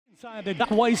Inside the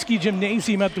Dotweiski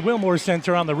Gymnasium at the Wilmore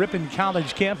Center on the Ripon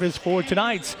College campus for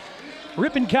tonight's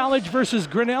Ripon College versus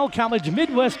Grinnell College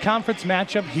Midwest Conference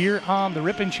matchup here on the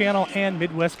Ripon Channel and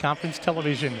Midwest Conference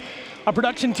Television. Our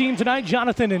production team tonight,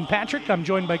 Jonathan and Patrick. I'm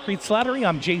joined by Crete Slattery.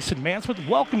 I'm Jason Mansmith.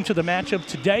 Welcome to the matchup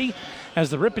today as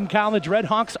the Ripon College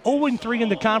Redhawks 0-3 in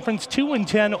the conference,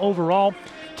 2-10 overall,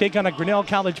 take on a Grinnell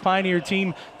College Pioneer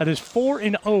team that is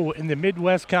 4-0 in the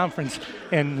Midwest Conference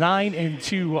and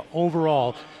 9-2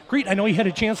 overall. Crete, I know you had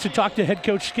a chance to talk to head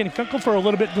coach Kenny Finkel for a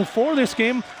little bit before this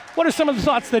game. What are some of the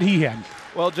thoughts that he had?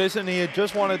 Well, Jason, he had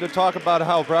just wanted to talk about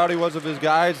how proud he was of his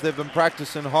guys. They've been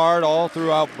practicing hard all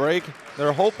throughout break.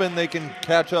 They're hoping they can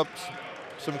catch up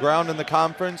some ground in the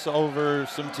conference over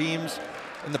some teams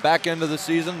in the back end of the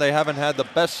season. They haven't had the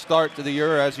best start to the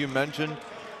year, as you mentioned,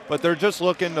 but they're just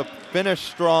looking to finish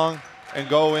strong and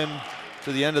go in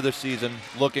to the end of the season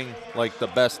looking like the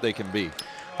best they can be.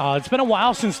 It's been a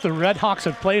while since the Redhawks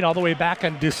have played, all the way back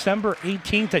on December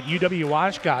 18th at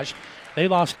UW-Oshkosh. They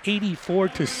lost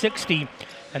 84-60.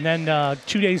 And then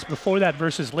 2 days before that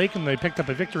versus Lakeland, they picked up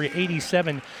a victory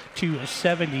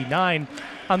 87-79.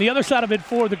 On the other side of it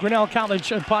for the Grinnell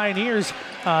College Pioneers,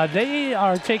 they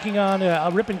are taking on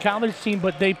a Ripon College team,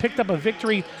 but they picked up a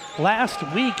victory last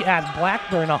week at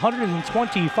Blackburn,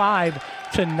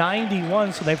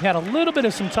 125-91. So they've had a little bit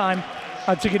of some time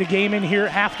to get a game in here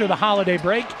after the holiday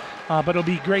break. But it'll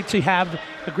be great to have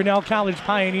the Grinnell College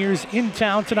Pioneers in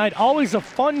town tonight. Always a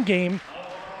fun game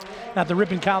at the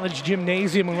Ripon College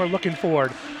Gymnasium, and we're looking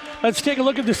forward. Let's take a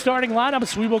look at the starting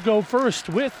lineups. We will go first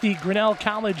with the Grinnell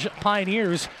College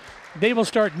Pioneers. They will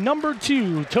start number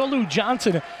 2, Tolu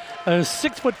Johnson, a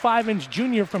 6'5"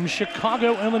 junior from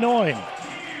Chicago, Illinois.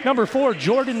 Number 4,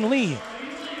 Jordan Lee,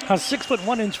 a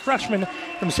 6'1" freshman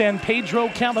from San Pedro,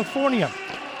 California.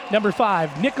 Number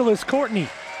 5, Nicholas Courtney,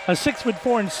 a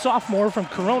 6'4" sophomore from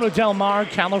Corona Del Mar,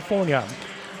 California.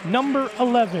 Number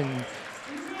 11,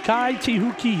 Kai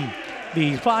Tihuki,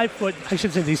 the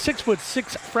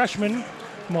 6'6" freshman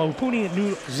from Opuni,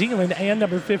 New Zealand. And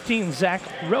number 15, Zach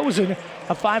Rosen,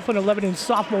 a 5'11"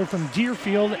 sophomore from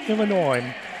Deerfield,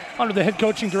 Illinois. Under the head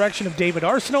coaching direction of David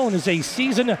Arsenal and his A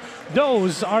season,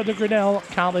 those are the Grinnell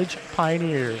College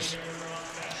Pioneers.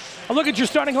 A look at your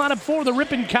starting lineup for the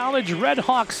Ripon College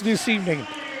Redhawks this evening.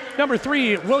 Number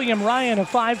 3, William Ryan, a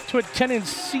 5'10"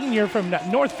 senior from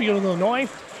Northfield, Illinois.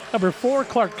 Number 4,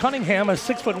 Clark Cunningham, a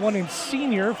 6'1"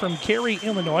 senior from Cary,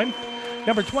 Illinois.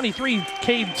 Number 23,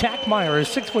 Cade Tackmeyer, a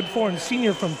 6'4"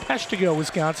 senior from Peshtigo,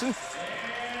 Wisconsin.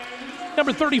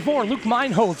 Number 34, Luke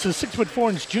Meinholtz, a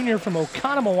 6'4" junior from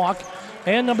Oconomowoc.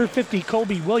 And number 50,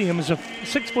 Colby Williams, a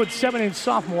 6'7"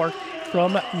 sophomore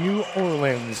from New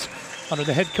Orleans. Under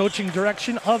the head coaching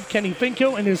direction of Kenny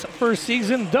Finkel in his first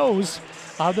season, those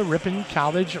are the Ripon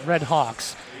College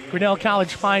Redhawks. Grinnell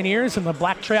College Pioneers in the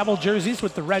black travel jerseys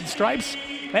with the red stripes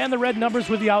and the red numbers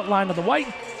with the outline of the white.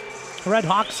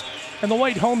 Redhawks and the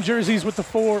white home jerseys with the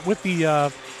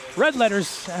red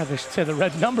letters, the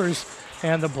red numbers,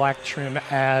 and the black trim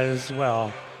as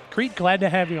well. Crete, glad to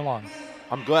have you along.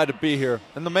 I'm glad to be here.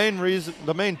 And the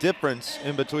main difference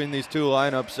in between these two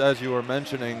lineups, as you were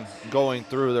mentioning, going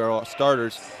through their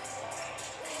starters,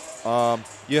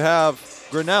 you have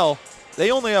Grinnell.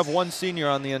 They only have one senior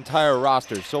on the entire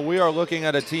roster, so we are looking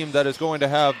at a team that is going to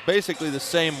have basically the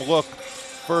same look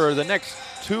for the next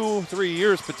 2-3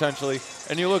 years potentially.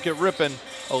 And you look at Ripon,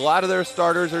 a lot of their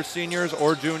starters are seniors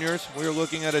or juniors. We are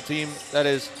looking at a team that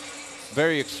is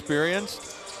very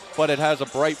experienced, but it has a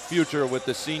bright future with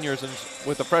the seniors and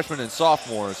with the freshmen and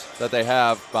sophomores that they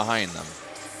have behind them.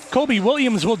 Colby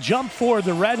Williams will jump for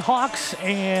the Redhawks,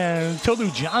 and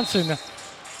Tolu Johnson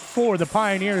for the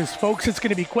Pioneers. Folks, it's going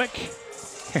to be quick.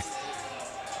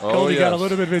 Colby got a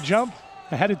little bit of a jump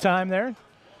ahead of time there.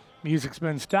 Music's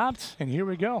been stopped, and here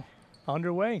we go.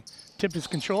 Underway. Tip is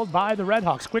controlled by the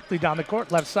Redhawks. Quickly down the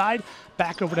court, left side.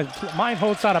 Back over to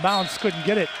Meinholtz, out of bounds. Couldn't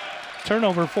get it.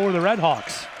 Turnover for the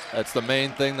Redhawks. That's the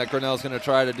main thing that Grinnell's going to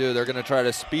try to do. They're going to try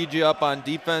to speed you up on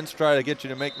defense, try to get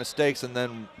you to make mistakes, and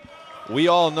then we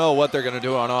all know what they're going to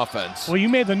do on offense. Well, you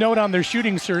made the note on their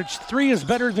shooting search. 3 is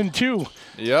better than 2.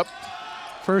 Yep.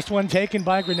 First one taken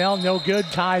by Grinnell, no good,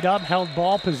 tied up, held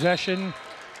ball, possession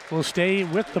will stay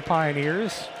with the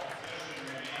Pioneers.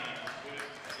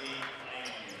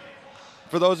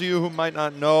 For those of you who might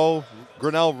not know,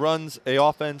 Grinnell runs a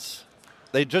offense.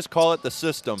 They just call it the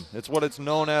system. It's what it's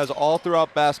known as all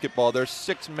throughout basketball. There's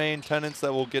 6 main tenets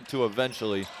that we'll get to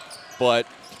eventually, but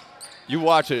you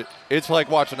watch it, it's like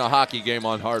watching a hockey game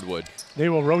on hardwood. They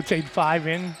will rotate 5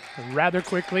 in rather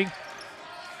quickly.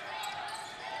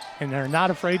 And they're not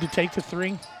afraid to take the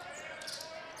 3.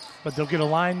 But they'll get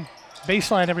a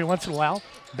baseline every once in a while.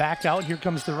 Back out. Here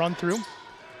comes the run through.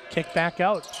 Kick back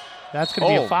out. That's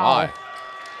going to be a foul. My.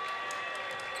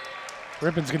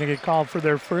 Ripon's going to get called for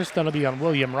their first. That'll be on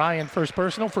William Ryan. First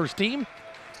personal, first team.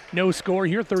 No score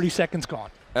here. 30 seconds gone.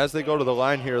 As they go to the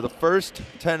line here, the first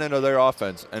tenet of their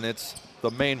offense, and it's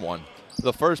the main one,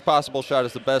 the first possible shot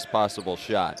is the best possible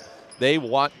shot. They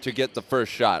want to get the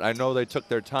first shot. I know they took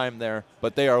their time there,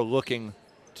 but they are looking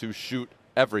to shoot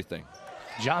everything.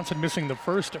 Johnson missing the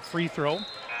first free throw.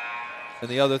 And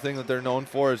the other thing that they're known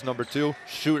for is number 2,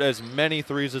 shoot as many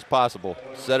threes as possible.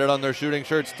 Set it on their shooting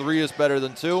shirts, 3 is better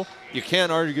than 2. You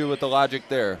can't argue with the logic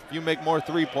there. If you make more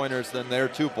 3-pointers than their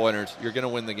 2-pointers, you're going to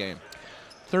win the game.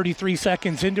 33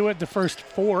 seconds into it, the first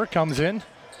 4 comes in.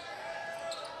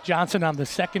 Johnson on the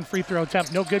second free throw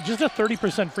attempt, no good. Just a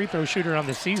 30% free throw shooter on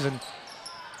the season.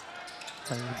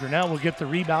 And Grinnell will get the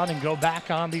rebound and go back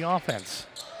on the offense.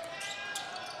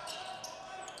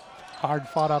 Hard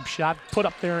fought up shot, put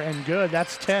up there and good.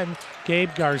 That's 10.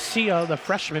 Gabe Garcia, the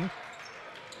freshman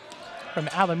from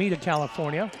Alameda,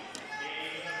 California.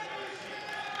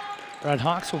 Red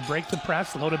Hawks will break the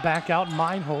press, load it back out.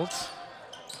 Meinholz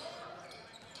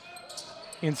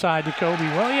inside to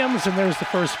Kobe Williams, and there's the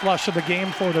first flush of the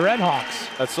game for the Red Hawks.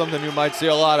 That's something you might see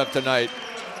a lot of tonight.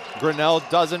 Grinnell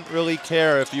doesn't really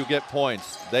care if you get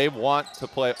points. They want to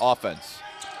play offense.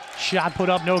 Shot put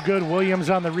up, no good. Williams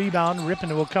on the rebound.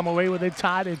 Ripon will come away with it,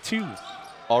 tied at 2.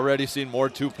 Already seen more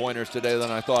 2-pointers today than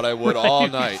I thought I would all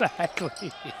night.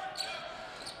 Exactly.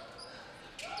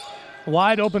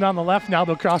 Wide open on the left. Now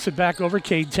they'll cross it back over.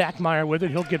 Cade Tackmeyer with it.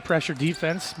 He'll get pressure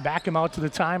defense. Back him out to the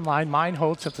timeline.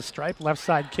 Meinholz at the stripe. Left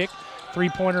side kick.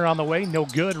 3-pointer on the way. No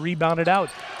good. Rebounded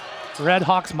out. Red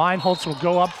Hawks. Meinholz will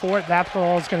go up for it. That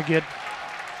ball is going to get...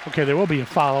 Okay, there will be a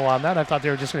foul on that. I thought they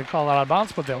were just going to call it out of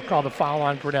bounds, but they'll call the foul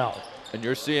on Grinnell. And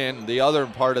you're seeing the other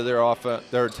part of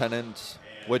their tenants,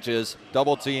 which is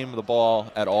double team the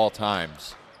ball at all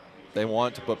times. They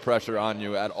want to put pressure on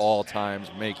you at all times,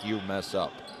 make you mess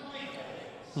up.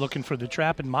 Looking for the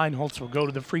trap, and Meinholz will go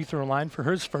to the free throw line for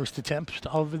his first attempt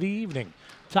of the evening.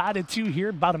 Tied at 2 here,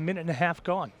 about a minute and a half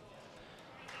gone.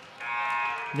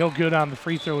 No good on the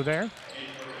free throw there.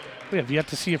 We have yet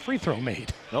to see a free throw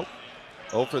made. Nope.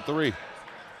 0 for 3.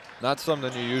 Not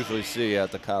something you usually see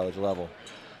at the college level.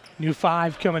 New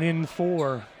 5 coming in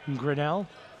for Grinnell.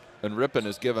 And Ripon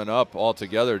has given up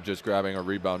altogether just grabbing a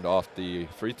rebound off the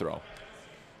free throw.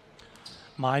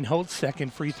 Meinholz,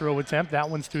 second free throw attempt. That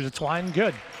one's through the twine.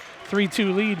 Good.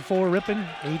 3-2 lead for Ripon,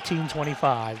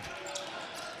 18-25.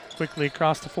 Quickly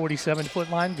across the 47-foot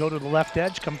line. Go to the left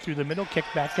edge, come through the middle, kick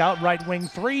back out. Right wing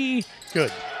 3.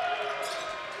 Good.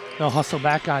 They'll hustle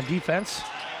back on defense.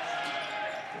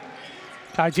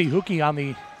 Kaiji Huki on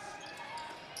the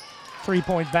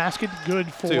 3-point basket.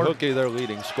 Good for... Huki, their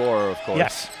leading scorer, of course.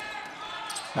 Yes.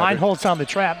 Meinholz on the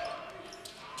trap.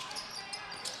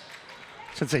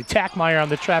 Should say Tackmeyer on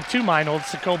the trap. 2 Meinholz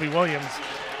to Kobe Williams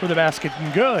for the basket.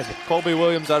 And good. Kobe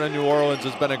Williams out of New Orleans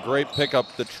has been a great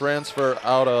pickup. The transfer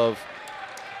out of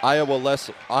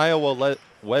Iowa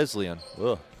Wesleyan.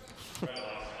 Ugh.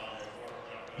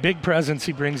 Big presence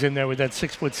he brings in there with that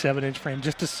 6'7" frame.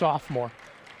 Just a sophomore.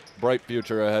 Bright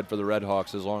future ahead for the Red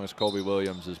Hawks as long as Kobe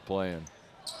Williams is playing.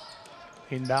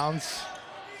 Inbounds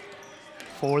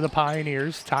for the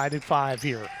Pioneers, tied at 5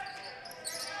 here.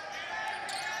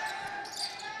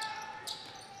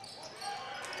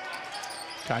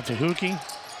 Huki,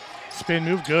 spin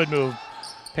move, good move.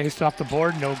 Paced off the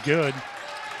board, no good.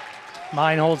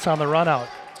 Meinholz on the run out.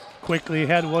 Quickly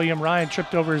ahead, William Ryan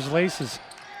tripped over his laces.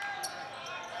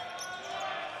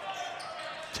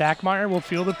 Tackmeyer will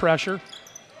feel the pressure.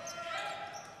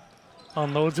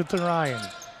 Unloads it to Ryan.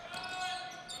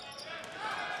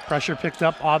 Pressure picked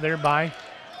up there by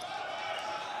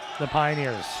the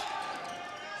Pioneers.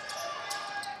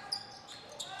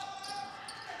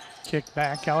 Kick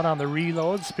back out on the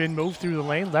reload. Spin move through the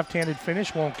lane. Left-handed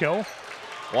finish, won't go.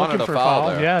 Wanted Looking a for foul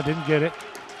there. Yeah, didn't get it.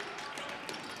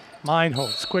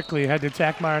 Meinholz quickly ahead to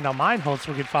Tackmeyer. Now Meinholz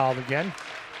will get fouled again.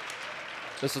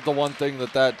 This is the one thing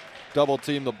that double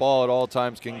team the ball at all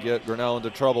times can get Grinnell into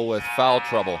trouble with, foul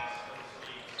trouble.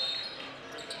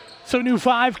 So new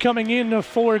 5 coming in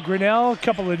for Grinnell. A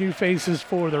couple of new faces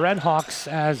for the Red Hawks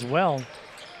as well.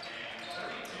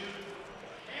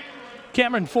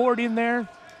 Cameron Ford in there.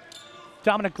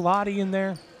 Dominic Galati in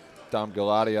there. Dom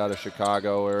Galati out of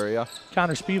Chicago area.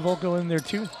 Connor Spivolko in there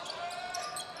too.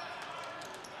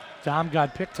 Dom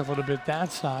got picked a little bit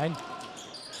that side.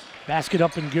 Basket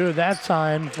up and good that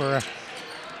time for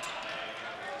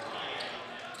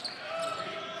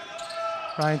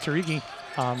Ryan Tariki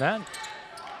on that.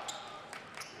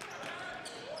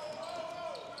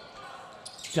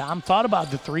 Dom thought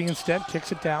about the three instead,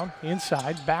 kicks it down,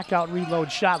 inside, back out,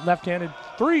 reload, shot, left-handed,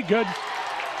 three, good.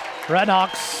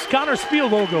 Redhawks, Connor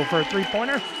Spielvogel for a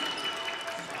three-pointer.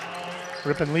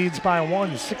 Ripon leads by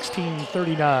one,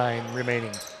 16:39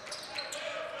 remaining.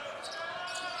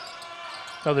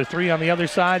 Another three on the other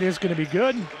side is going to be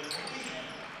good.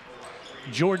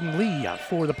 Jordan Lee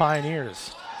for the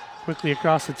Pioneers. Quickly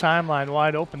across the timeline,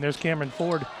 wide open. There's Cameron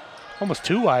Ford. Almost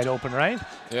too wide open, right?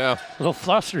 Yeah. A little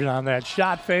flustered on that.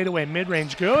 Shot, fadeaway,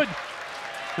 mid-range, good.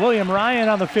 William Ryan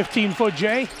on the 15-foot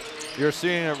J. You're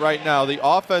seeing it right now. The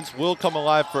offense will come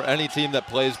alive for any team that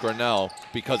plays Grinnell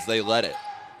because they let it.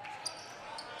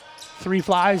 Three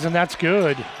flies, and that's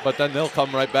good. But then they'll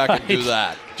come right back and do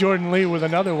that. Jordan Lee with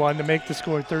another one to make the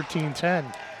score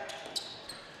 13-10.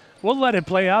 We'll let it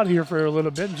play out here for a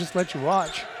little bit and just let you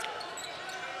watch.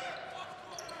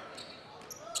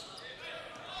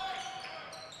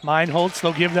 Meinholtz,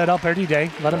 they'll give that up any day.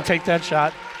 Let him take that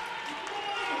shot.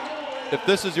 If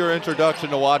this is your introduction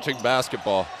to watching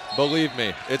basketball, believe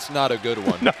me, it's not a good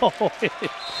one. No,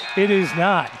 it is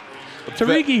not.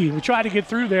 Tarigi, we tried to get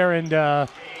through there and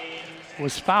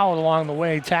was fouled along the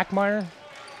way. Tackmeyer.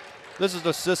 This is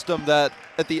a system that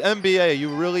at the NBA you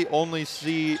really only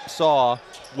saw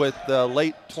with the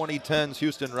late 2010s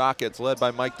Houston Rockets led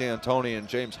by Mike D'Antoni and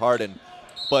James Harden.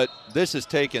 But this has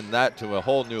taken that to a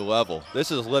whole new level.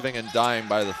 This is living and dying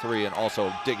by the three and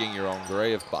also digging your own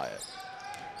grave by it.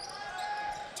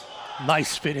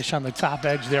 Nice finish on the top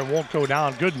edge there. Won't go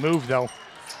down. Good move, though,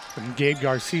 from Gabe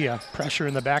Garcia. Pressure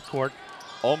in the backcourt.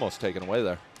 Almost taken away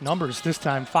there. Numbers this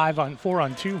time, 4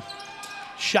 on 2.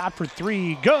 Shot for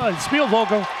three. Good.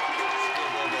 Spielvogel.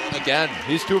 Again,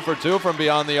 he's 2 for 2 from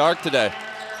beyond the arc today.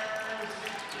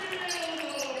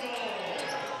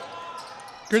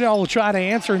 Grinnell will try to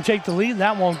answer and take the lead.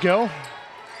 That won't go.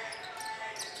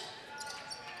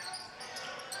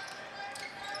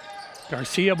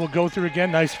 Garcia will go through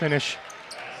again. Nice finish.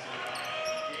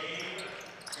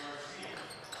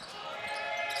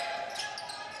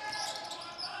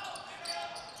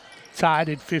 Tied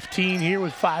at 15 here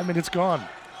with 5 minutes gone.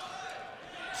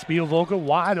 Spielvogel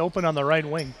wide open on the right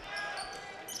wing.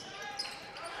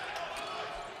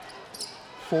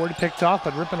 Ford picked off,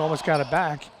 but Ripon almost got it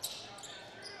back.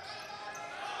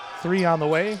 Three on the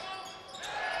way.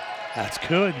 That's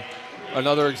good.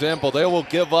 Another example, they will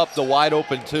give up the wide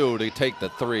open two to take the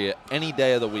three any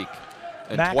day of the week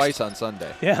and twice on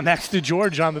Sunday. Yeah, Max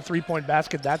DeGeorge on the three-point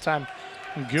basket that time.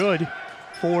 Good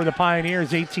for the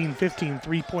Pioneers, 18-15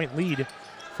 three-point lead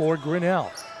for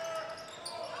Grinnell.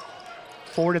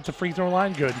 Ford at the free throw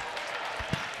line, good.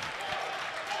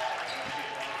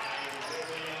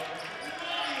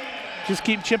 Just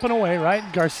keep chipping away, right?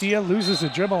 Garcia loses the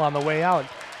dribble on the way out.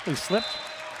 He slipped.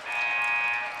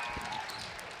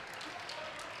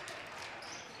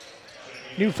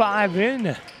 New 5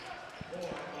 in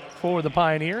for the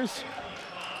Pioneers.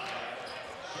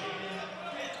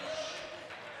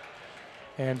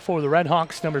 And for the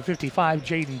Redhawks, number 55,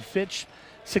 Jaden Fitch,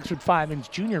 6'5"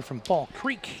 junior from Fall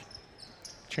Creek.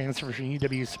 Transfer from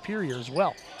UW Superior as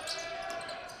well.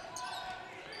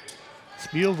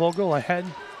 Spielvogel ahead.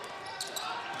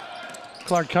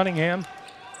 Clark Cunningham.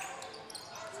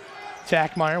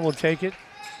 Tackmeyer will take it.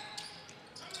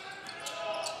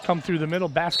 Come through the middle,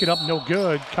 basket up, no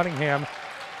good. Cunningham.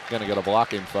 Gonna get a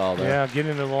blocking foul there. Yeah, get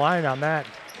into the line on that.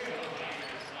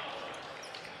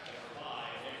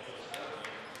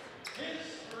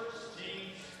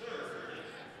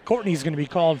 Courtney's going to be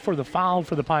called for the foul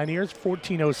for the Pioneers.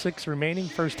 14:06 remaining,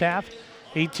 first half.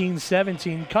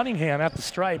 18-17. Cunningham at the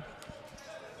stripe.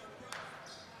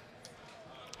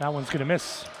 That one's going to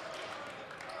miss.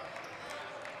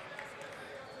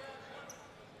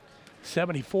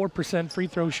 74% free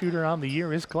throw shooter on the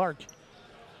year is Clark.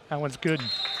 That one's good.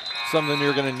 Something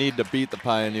you're going to need to beat the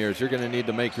Pioneers. You're going to need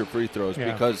to make your free throws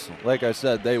because, like I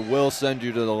said, they will send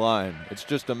you to the line. It's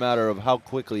just a matter of how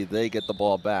quickly they get the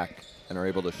ball back and are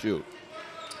able to shoot.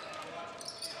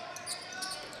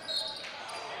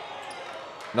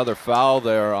 Another foul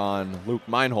there on Luke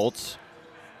Meinholtz.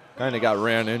 Kind of got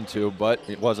ran into, but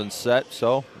it wasn't set,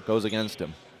 so it goes against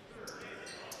him.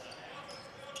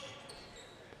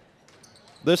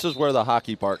 This is where the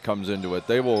hockey part comes into it.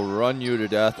 They will run you to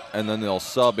death, and then they'll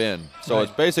sub in. So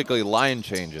It's basically line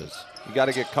changes. You got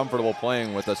to get comfortable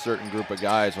playing with a certain group of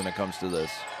guys when it comes to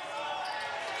this.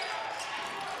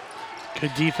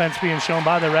 Good defense being shown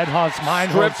by the Redhawks.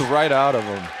 Meinholtz Stripped right out of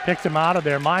him. Picked him out of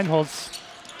there. Meinholtz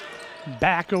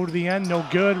back over to the end, no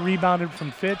good. Rebounded from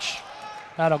Fitch.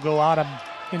 That'll go out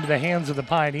into the hands of the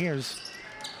Pioneers.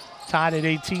 Tied at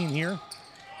 18 here.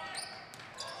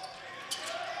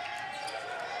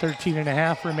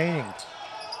 13.5 remaining.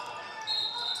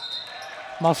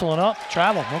 Muscling up,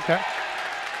 travel, okay.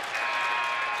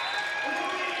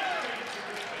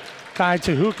 Kai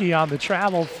Tahuki on the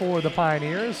travel for the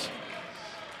Pioneers.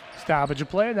 Stoppage of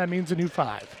play, that means a new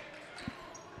 5.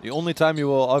 The only time you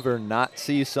will ever not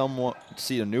see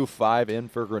a new 5 in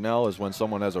for Grinnell is when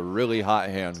someone has a really hot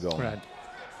hand going. Right.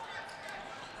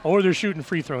 Or they're shooting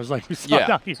free throws like we saw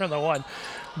down here on the 1.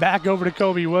 Back over to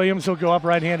Kobe Williams. He'll go up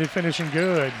right-handed, finishing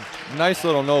good. Nice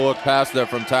little no-look pass there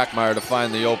from Tackmeyer to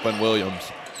find the open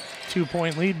Williams.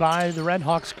 2-point lead by the Red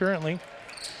Hawks currently.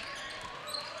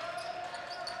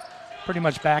 Pretty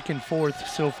much back and forth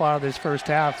so far this first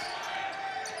half.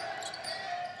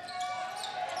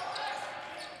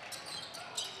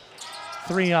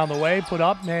 Three on the way, put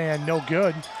up, and no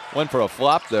good. Went for a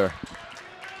flop there.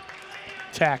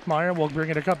 Tackmeyer will bring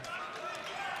it up.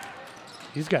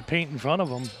 He's got paint in front of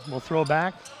him. We'll throw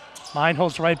back.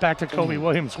 Meinholz right back to Kobe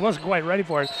Williams. Wasn't quite ready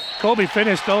for it. Kobe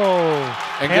finished,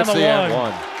 and gets the and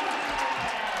one.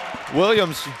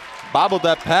 Williams bobbled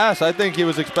that pass. I think he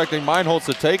was expecting Meinholz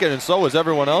to take it, and so was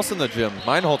everyone else in the gym.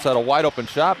 Meinholz had a wide open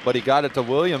shot, but he got it to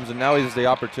Williams, and now he has the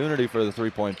opportunity for the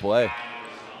 3-point play.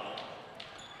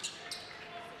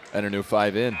 And a new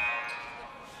 5 in.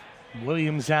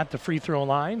 Williams at the free throw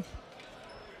line.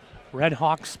 Red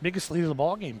Hawks' biggest lead of the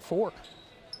ball game, 4.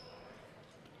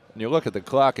 And you look at the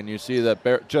clock and you see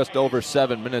that just over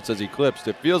 7 minutes has eclipsed.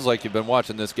 It feels like you've been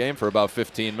watching this game for about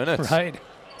 15 minutes. Right.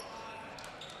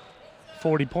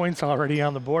 40 points already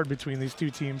on the board between these two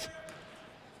teams.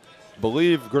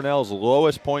 Believe Grinnell's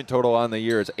lowest point total on the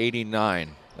year is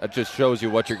 89. That just shows you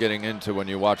what you're getting into when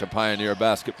you watch a Pioneer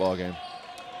basketball game.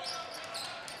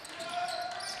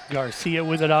 Garcia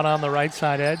with it out on the right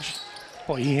side edge.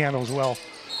 Boy, he handles well.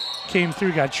 Came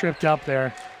through, got tripped up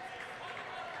there.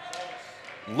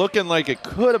 Looking like it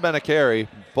could have been a carry,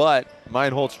 but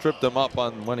Meinholz tripped him up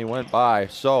on when he went by.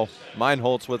 So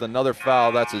Meinholz with another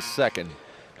foul. That's his second.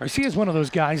 Garcia's one of those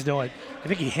guys, though. I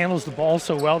think he handles the ball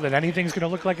so well that anything's going to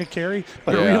look like a carry,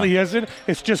 but it really isn't.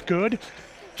 It's just good.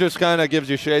 Just kind of gives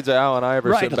you shades of Allen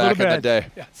Iverson back in the day.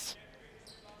 Yes.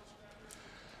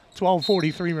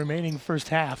 12:43 remaining first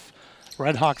half.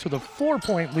 Red Hawks with a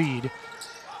 4-point lead.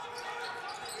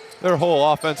 Their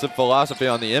whole offensive philosophy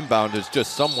on the inbound is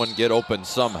just someone get open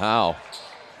somehow.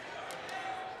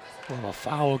 Well, a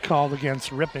foul called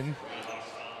against Ripon.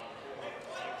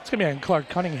 It's going to be on Clark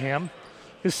Cunningham,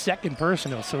 his second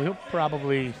personal, so he'll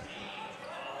probably,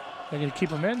 they're going to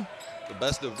keep him in. The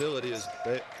best ability is,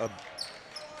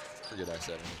 forget I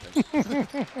said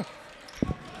anything.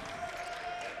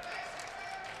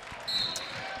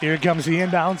 Here comes the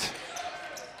inbounds.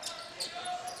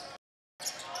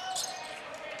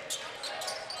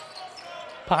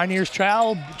 Pioneers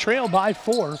trail by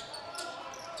 4.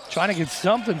 Trying to get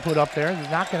something put up there.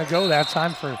 Not going to go that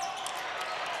time for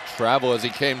travel as he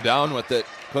came down with it.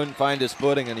 Couldn't find his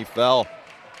footing and he fell.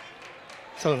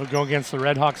 So it'll go against the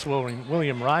Red Hawks,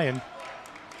 William Ryan.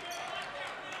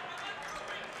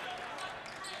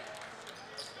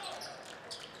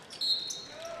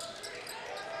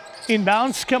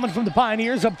 Inbounds coming from the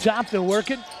Pioneers. Up top, they'll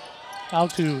work it.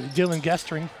 Out to Dylan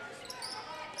Gestring.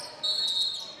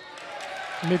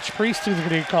 Mitch Priest is going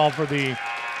to get called for the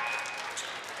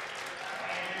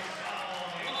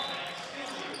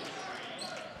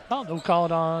they'll call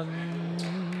it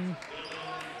on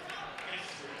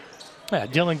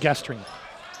Dylan Gestring.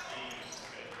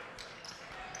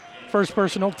 First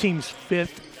personal, team's 5th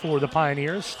for the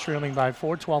Pioneers, trailing by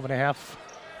 4, 12.5.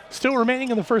 Still remaining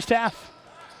in the first half.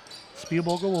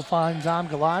 Spielvogel will find Dom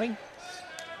Galati.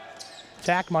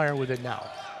 Tackmeyer with it now.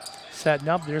 Setting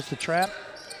up, there's the trap.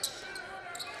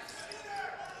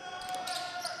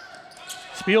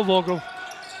 Spielvogel,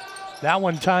 that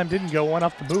one time didn't go, one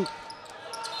off the boot.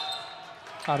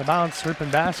 Out of bounds,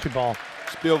 Ripon basketball.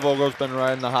 Spielvogel's been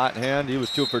riding the hot hand. He was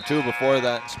 2 for 2 before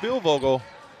that. Spielvogel,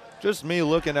 just me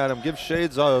looking at him, gives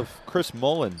shades of Chris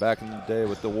Mullen back in the day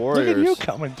with the Warriors. Look at you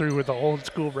coming through with the old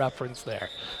school reference there.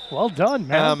 Well done,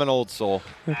 man. I'm an old soul.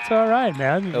 It's all right,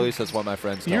 man. At least that's what my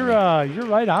friends tell me. You're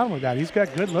right on with that. He's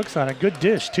got good looks on it. Good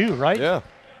dish, too, right? Yeah.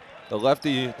 The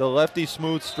lefty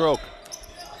smooth stroke.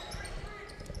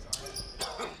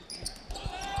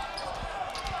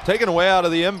 Taken away out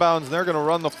of the inbounds, they're going to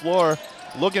run the floor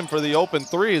looking for the open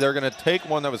 3. They're going to take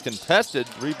one that was contested.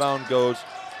 Rebound goes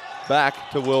back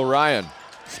to Will Ryan.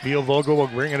 Spielvogel will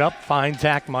bring it up, find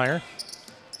Tackmeyer.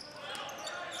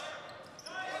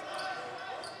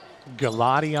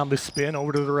 Galati on the spin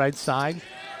over to the right side.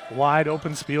 Wide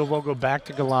open, Spielvogel back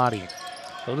to Galati.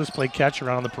 They'll just play catch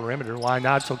around the perimeter. Why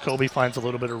not? So Kobe finds a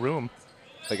little bit of room.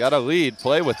 They got a lead.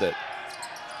 Play with it.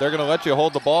 They're going to let you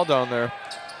hold the ball down there.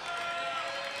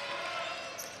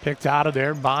 Picked out of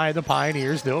there by the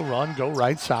Pioneers. They'll run, go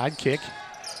right side, kick.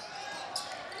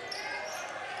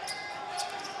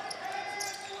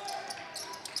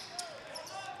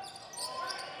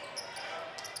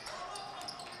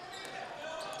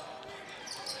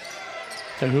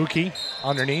 Tahuki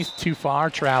underneath, too far,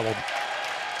 traveled.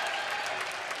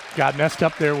 Got messed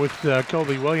up there with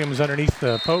Colby Williams underneath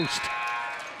the post.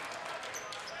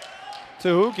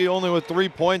 Tahuki only with 3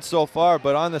 points so far,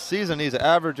 but on the season he's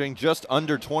averaging just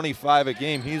under 25 a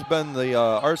game. He's been the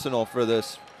arsenal for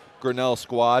this Grinnell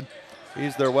squad.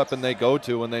 He's their weapon they go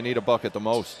to when they need a bucket the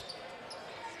most.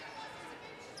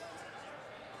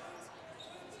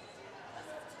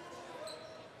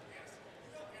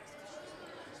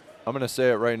 I'm going to say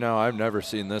it right now, I've never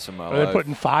seen this in my life. Are they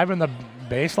putting 5 in the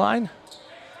baseline?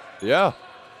 Yeah.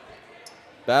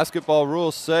 Basketball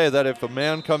rules say that if a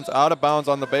man comes out of bounds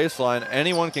on the baseline,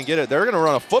 anyone can get it. They're going to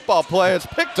run a football play. It's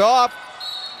picked off.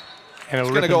 And it's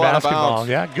going to go out of bounds.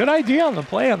 Yeah, good idea on the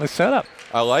play, on the setup.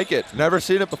 I like it. Never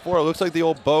seen it before. It looks like the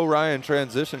old Bo Ryan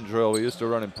transition drill we used to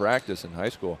run in practice in high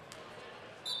school.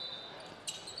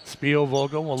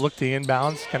 Spielvogel will look to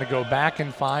inbounds. Going to go back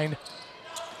and find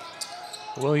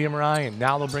William Ryan.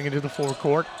 Now they'll bring it to the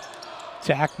forecourt.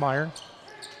 Tackmeyer.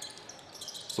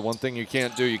 It's the one thing you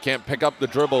can't do. You can't pick up the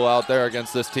dribble out there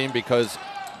against this team because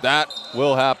that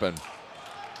will happen.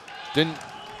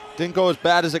 Didn't go as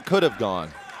bad as it could have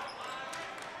gone.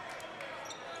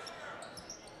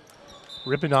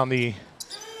 Ripon on the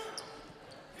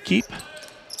keep.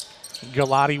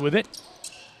 Galati with it.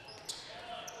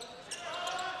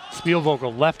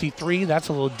 Spielvogel, lefty 3. That's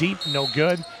a little deep, no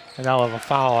good. And now have a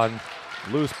foul on.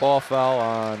 Loose ball foul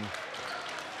on.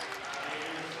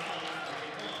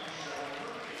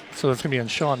 So that's going to be on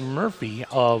Sean Murphy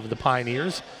of the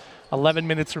Pioneers. 11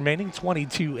 minutes remaining,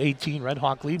 22-18 Red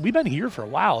Hawk lead. We've been here for a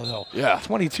while, though. Yeah.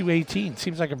 22-18.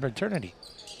 Seems like a fraternity.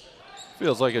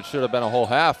 Feels like it should have been a whole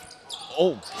half.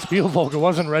 Oh. Spielvogel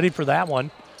wasn't ready for that one.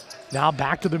 Now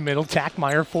back to the middle.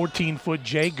 Tackmeyer, 14-foot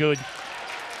J. Good.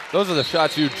 Those are the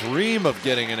shots you dream of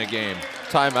getting in a game.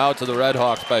 Timeout to the Red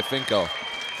Hawks by Finko.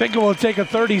 Finko will take a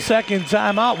 30-second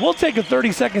timeout. We'll take a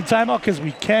 30-second timeout because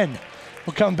we can.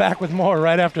 We'll come back with more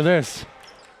right after this.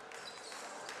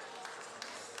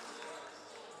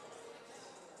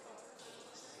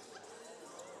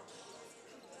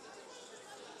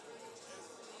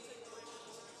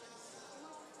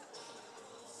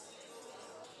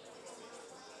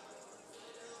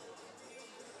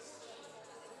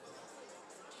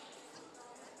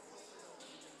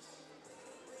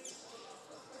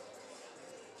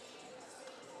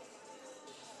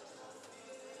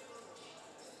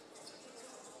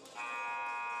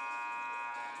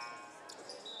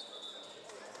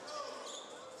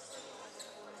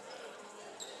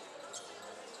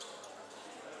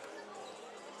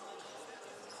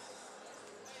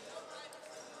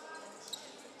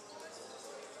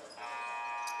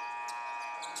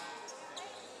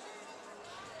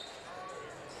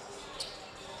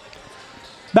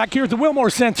 Back here at the Wilmore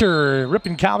Center,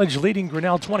 Ripon College leading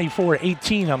Grinnell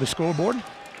 24-18 on the scoreboard.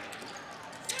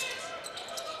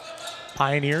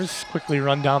 Pioneers quickly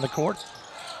run down the court.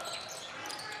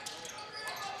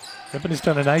 Ripon has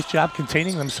done a nice job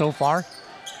containing them so far.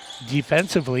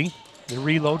 Defensively, the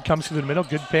reload comes through the middle,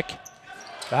 good pick.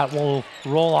 That will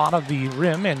roll out of the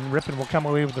rim and Ripon will come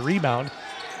away with the rebound.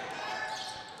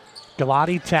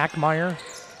 Galati, Tackmeyer,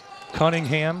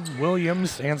 Cunningham,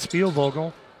 Williams, and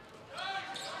Spielvogel.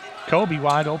 Kobe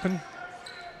wide open.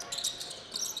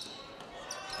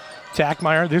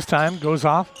 Tackmeyer this time goes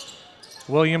off.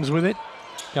 Williams with it.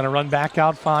 Gonna run back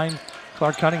out, find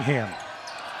Clark Cunningham.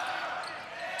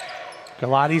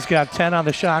 Galati's got 10 on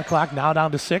the shot clock, now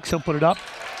down to 6. He'll put it up.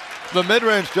 The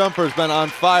mid-range jumper has been on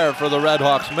fire for the Red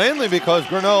Hawks, mainly because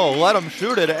Grinnell let them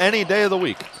shoot it any day of the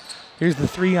week. Here's the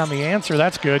 3 on the answer.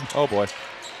 That's good. Oh, boy.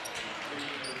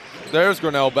 There's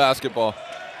Grinnell basketball.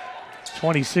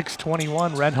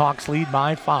 26-21, Red Hawks lead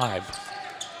by 5.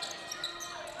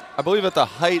 I believe at the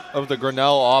height of the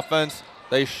Grinnell offense,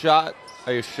 they shot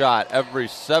a shot every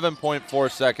 7.4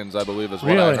 seconds, I believe is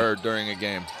what I heard during a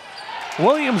game.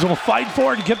 Williams will fight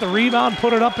for it to get the rebound,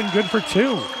 put it up and good for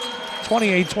 2.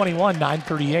 28-21,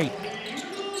 9:38.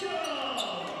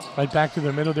 Right back to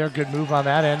the middle there, good move on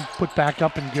that end. Put back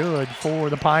up and good for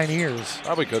the Pioneers.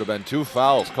 Probably could have been 2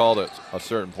 fouls called at a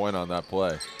certain point on that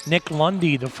play. Nick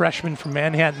Lundy, the freshman from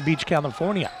Manhattan Beach,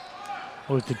 California,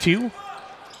 with the 2.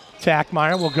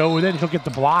 Tackmeyer will go with it. He'll get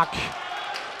the block.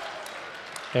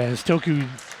 As Tolu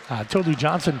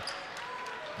Johnson.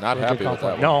 Not happy with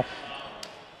that one. No.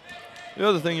 The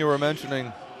other thing you were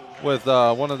mentioning with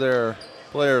one of their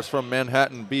players from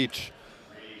Manhattan Beach,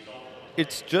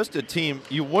 it's just a team.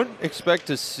 You wouldn't expect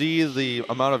to see the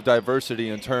amount of diversity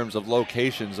in terms of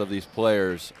locations of these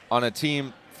players on a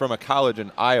team from a college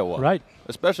in Iowa. Right.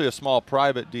 Especially a small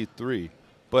private D3.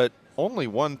 But only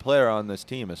one player on this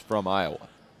team is from Iowa.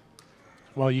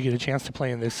 Well, you get a chance to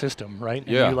play in this system, right?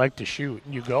 And yeah. you like to shoot,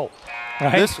 and you go.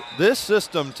 Right? This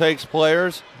system takes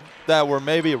players that were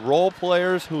maybe role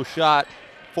players who shot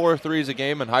 4 threes a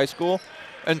game in high school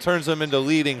and turns them into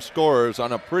leading scorers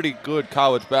on a pretty good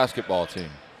college basketball team.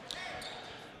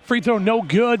 Free throw no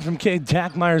good from Cade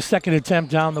Tackmeyer's second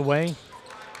attempt down the way.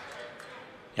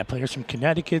 Yeah, players from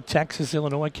Connecticut, Texas,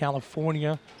 Illinois,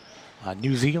 California,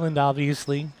 New Zealand,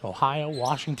 obviously, Ohio,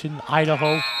 Washington,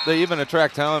 Idaho. They even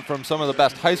attract talent from some of the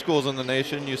best high schools in the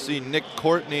nation. You see Nick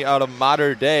Courtney out of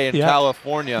Mater Dei in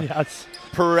California, yes.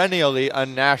 Perennially a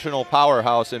national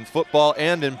powerhouse in football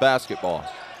and in basketball.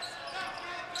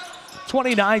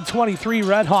 29-23,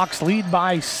 Redhawks lead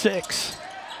by 6.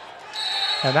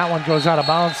 And that one goes out of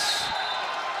bounds.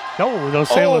 No, they'll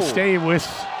say it'll stay with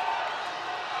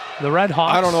the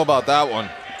Redhawks. I don't know about that one.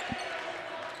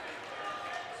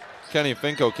 Kenny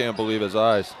Finko can't believe his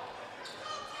eyes.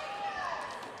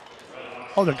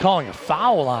 Oh, they're calling a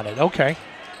foul on it. Okay.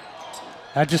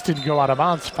 That just didn't go out of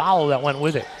bounds. Foul that went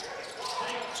with it.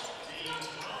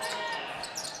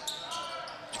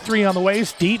 3 on the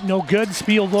waist, deep, no good.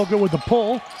 Spielvogel with the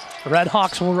pull. The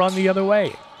Redhawks will run the other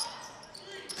way.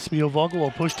 Spielvogel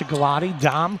will push to Galati.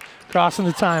 Dom crossing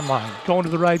the timeline, going to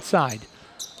the right side.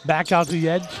 Back out to the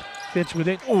edge. Fitch with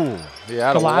it. Ooh, he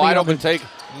had a wide open take.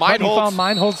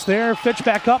 Meinholz there. Fitch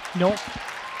back up. Nope.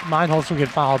 Meinholz will get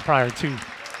fouled prior to.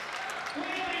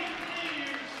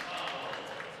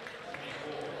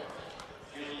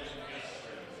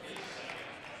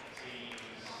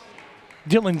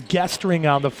 Dylan Gestring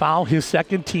on the foul, his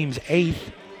second, team's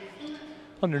 8th.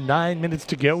 Under 9 minutes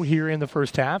to go here in the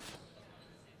first half.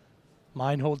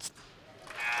 Meinholz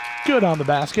good on the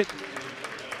basket.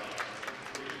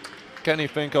 Kenny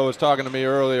Finko was talking to me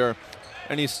earlier,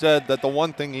 and he said that the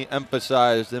one thing he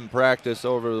emphasized in practice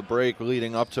over the break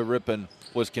leading up to Ripon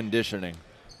was conditioning,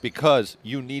 because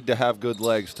you need to have good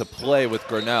legs to play with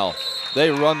Grinnell.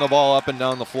 They run the ball up and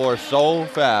down the floor so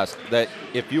fast that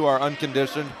if you are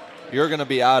unconditioned, you're going to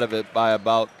be out of it by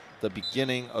about the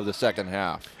beginning of the second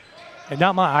half. And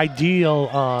not my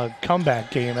ideal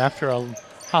comeback game after a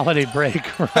holiday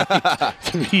break, right?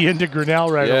 To be into Grinnell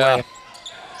right away.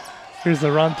 Here's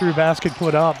the run-through basket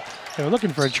put up. They were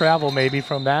looking for a travel maybe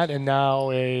from that, and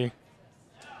now a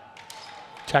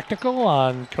technical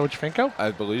on Coach Finko?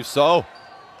 I believe so.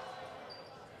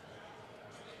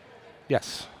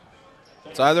 Yes.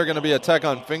 It's either going to be a tech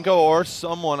on Finko or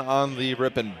someone on the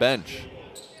Ripon bench.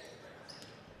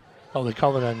 Oh, they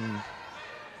call it on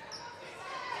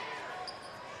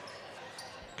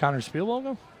Connor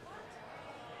Spielvogel?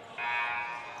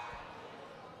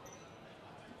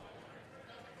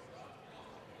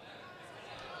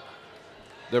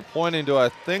 They're pointing to, I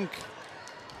think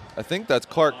that's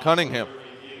Clark Cunningham.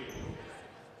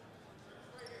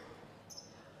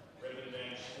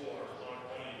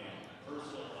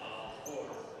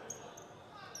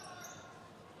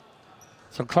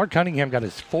 So Clark Cunningham got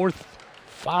his 4th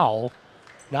foul,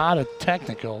 not a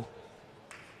technical.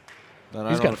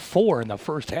 He's got 4 in the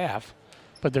first half,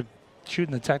 but they're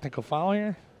shooting the technical foul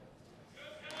here.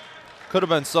 Could have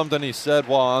been something he said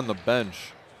while on the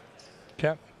bench.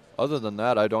 Okay. Other than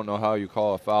that, I don't know how you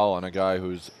call a foul on a guy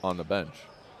who's on the bench.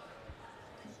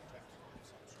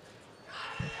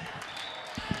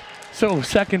 So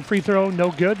second free throw,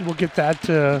 no good. We'll get that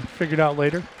figured out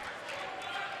later.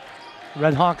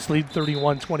 Redhawks lead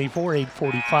 31-24,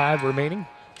 8:45 remaining.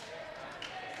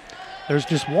 There's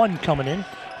just one coming in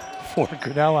for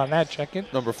Grinnell on that check-in.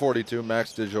 Number 42,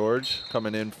 Max DeGeorge,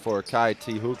 coming in for Kai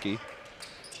Tihuki.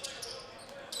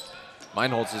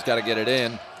 Meinholz has got to get it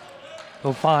in.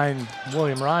 He'll find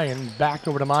William Ryan. Back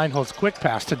over to Meinholz. Quick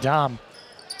pass to Dom.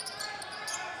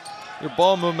 Your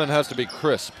ball movement has to be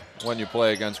crisp when you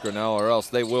play against Grinnell, or else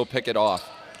they will pick it off.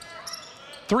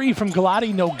 3 from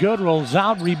Galati, no good. Rolls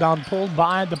out. Rebound pulled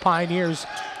by the Pioneers.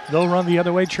 They'll run the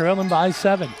other way, trailing by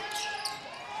 7.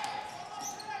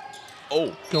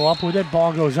 Oh. Go up with it.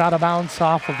 Ball goes out of bounds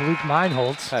off of Luke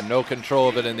Meinholz. Had no control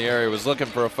of it in the air. He was looking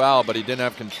for a foul, but he didn't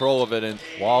have control of it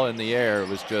while in the air. It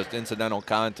was just incidental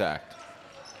contact.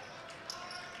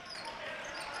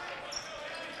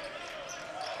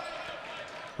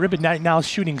 Ripon now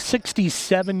shooting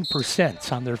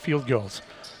 67% on their field goals.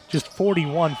 Just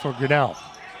 41 for Grinnell.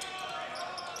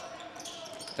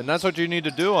 And that's what you need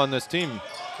to do on this team.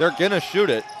 They're going to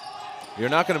shoot it. You're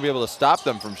not going to be able to stop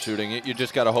them from shooting it. You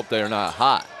just got to hope they're not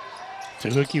hot.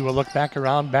 Tahuki will look back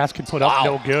around. Basket put up,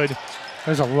 no good.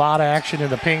 There's a lot of action in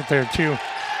the paint there, too.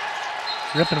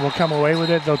 Ripon will come away with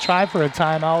it. They'll try for a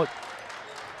timeout.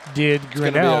 Did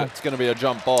Grinnell. It's going to be a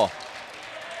jump ball.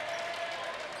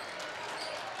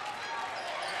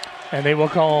 And they will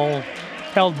call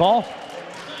held ball.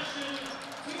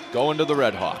 Going to the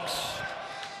Red Hawks.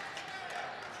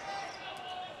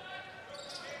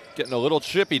 Getting a little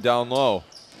chippy down low.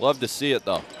 Love to see it,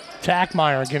 though.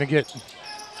 Tackmeyer going to get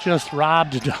just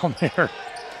robbed down there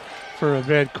for a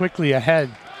bit. Quickly ahead.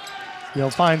 They'll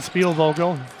find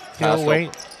Spielvogel. He'll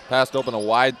wait. Passed open a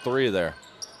wide three there.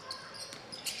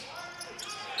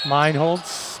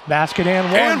 Meinholz, basket and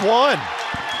one. And one.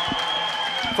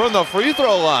 From the free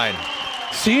throw line.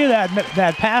 See that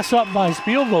pass up by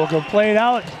Spielvogel played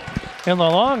out in the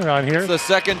long run here. It's the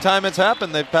second time it's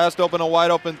happened. They've passed open a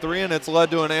wide open three, and it's led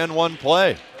to an and one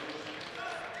play.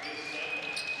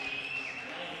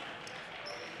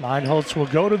 Meinholz will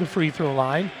go to the free throw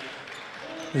line.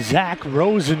 Zach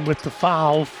Rosen with the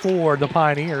foul for the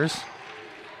Pioneers.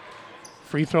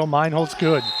 Free throw, Meinholz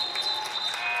good.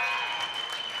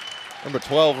 Number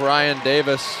 12, Ryan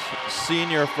Davis,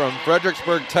 senior from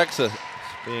Fredericksburg, Texas,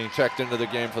 being checked into the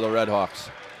game for the Red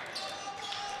Hawks.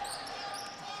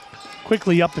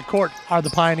 Quickly up the court are the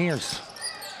Pioneers.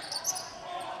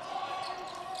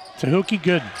 Tahuki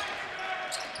good.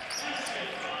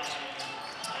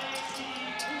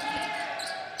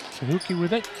 Tahuki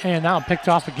with it, and now picked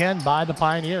off again by the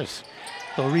Pioneers.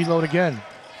 They'll reload again.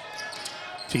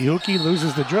 Tahuki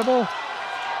loses the dribble.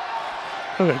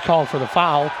 He'll get called for the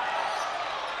foul.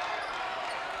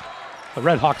 The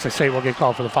Red Hawks, I say, will get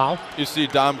called for the foul. You see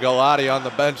Dom Galati on the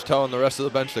bench telling the rest of the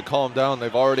bench to calm down.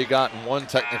 They've already gotten one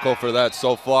technical for that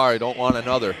so far. I don't want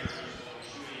another.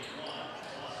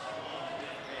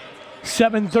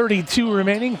 7:32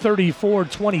 remaining,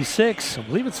 34-26. I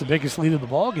believe it's the biggest lead of the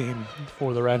ball game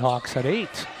for the Red Hawks at 8.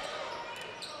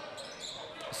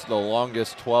 It's the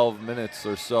longest 12 minutes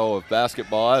or so of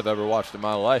basketball I've ever watched in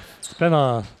my life. It's been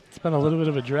a little bit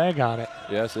of a drag on it.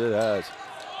 Yes, it has.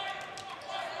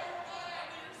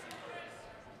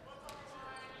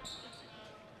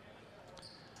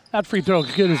 That free throw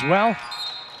is good as well.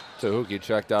 Tahuki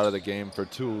checked out of the game for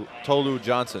Tolu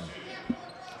Johnson.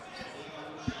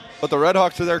 But the Red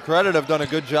Hawks, to their credit, have done a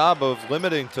good job of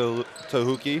limiting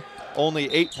Tahuki.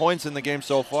 Only 8 points in the game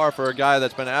so far for a guy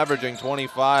that's been averaging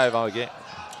 25 a game.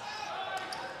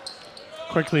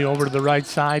 Quickly over to the right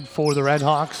side for the Red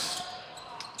Hawks.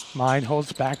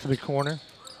 Meinholz back to the corner.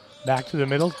 Back to the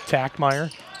middle.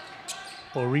 Tackmeyer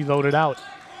will reload it out.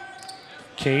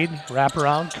 Cade,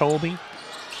 wraparound. Colby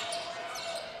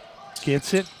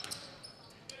gets it.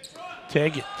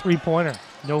 Take it. Three-pointer.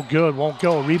 No good. Won't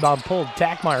go. Rebound pulled.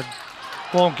 Tackmeyer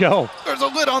won't go. There's a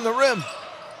lid on the rim.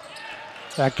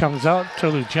 That comes out.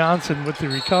 Tolu Johnson with the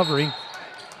recovery.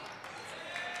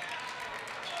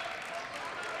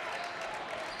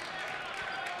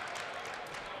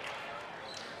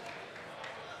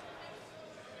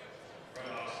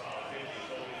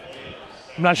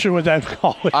 I'm not sure what that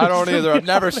call is. I don't either. I've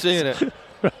never seen it.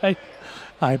 Right.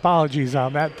 My apologies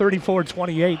on that.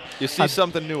 34-28. You see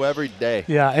something new every day.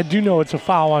 Yeah, I do know it's a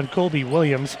foul on Colby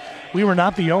Williams. We were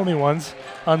not the only ones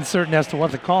uncertain as to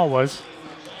what the call was.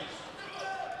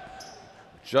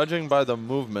 Judging by the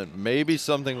movement, maybe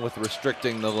something with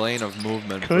restricting the lane of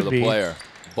movement Could for the player.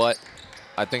 But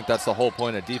I think that's the whole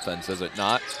point of defense, is it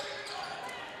not?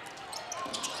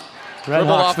 Red Dribble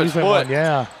Hawks off his losing foot. one,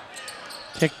 yeah.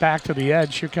 Kick back to the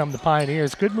edge. Here come the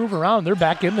Pioneers. Good move around. They're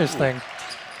back in this thing.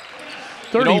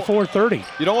 34-30.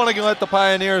 You don't want to let the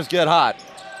Pioneers get hot,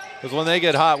 because when they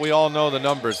get hot, we all know the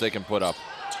numbers they can put up.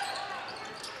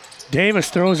 Davis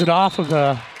throws it off of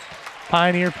a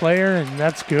Pioneer player, and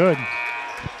that's good.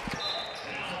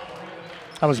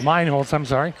 That was Meinholz, I'm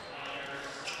sorry.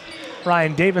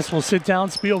 Ryan Davis will sit down.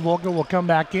 Spielvogel will come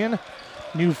back in.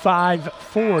 New 5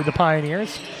 for the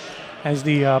Pioneers. As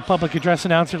the public address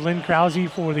announcer, Lynn Krause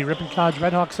for the Ripon College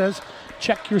Red Hawks says,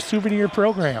 check your souvenir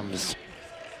programs.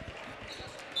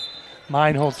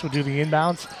 Meinholz will do the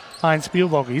inbounds. Finds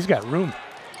Spielvogel. He's got room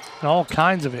and all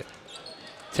kinds of it.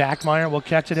 Tackmeyer will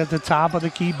catch it at the top of the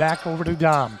key. Back over to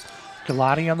Dom.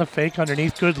 Galati on the fake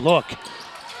underneath. Good look.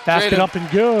 Basket up and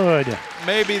good.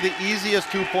 Maybe the easiest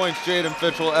 2 points Jaden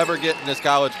Fitch will ever get in his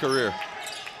college career.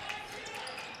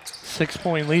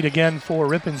 6-point lead again for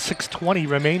Ripon. 6:20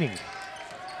 remaining.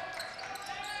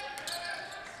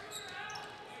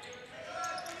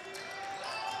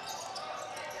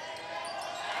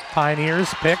 Pioneers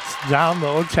picks down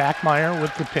low. Tackmeyer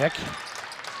with the pick.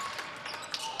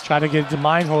 Try to get it to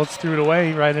Meinholz, threw it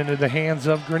away right into the hands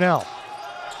of Grinnell.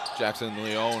 Jackson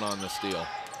Leone on the steal.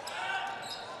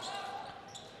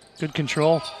 Good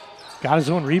control. Got his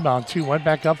own rebound, too. Went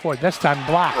back up for it. This time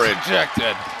blocked.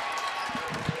 Rejected.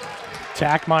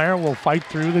 Tackmeyer will fight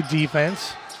through the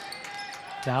defense.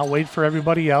 Now wait for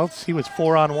everybody else. He was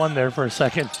 4-on-1 there for a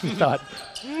second. He thought,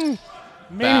 maybe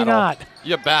battle. not.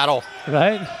 You battle.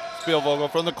 Right?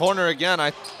 Spielvogel from the corner again. I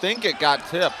think it got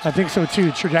tipped. I think so,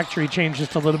 too. Trajectory changed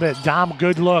just a little bit. Dom,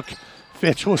 good look.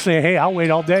 Fitch will say, hey, I'll wait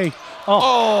all day.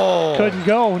 Oh. Couldn't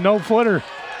go. No footer.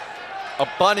 A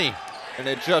bunny. And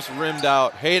it just rimmed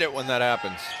out. Hate it when that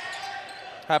happens.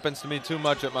 Happens to me too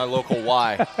much at my local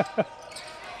Y.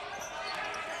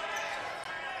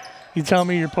 You tell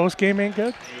me your post game ain't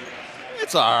good?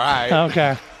 It's all right.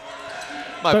 Okay.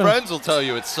 My friends will tell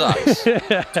you it sucks.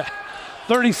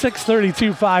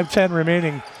 36-32, 5:10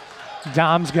 remaining.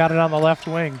 Dom's got it on the left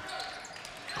wing.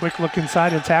 Quick look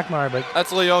inside at Tackmeyer, but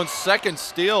That's Leon's second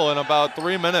steal in about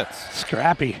 3 minutes.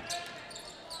 scrappy.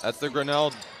 That's the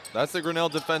Grinnell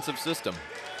defensive system.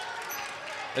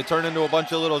 They turn into a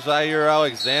bunch of little Zaire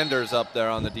Alexanders up there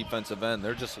on the defensive end.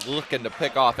 They're just looking to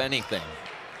pick off anything.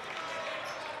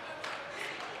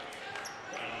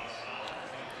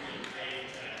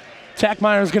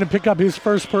 Tackmeyer is going to pick up his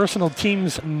first personal,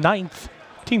 team's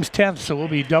 10th, so we'll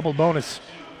be double bonus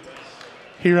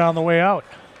here on the way out.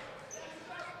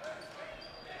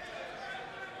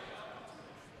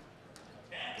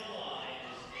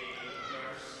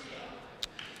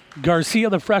 Garcia,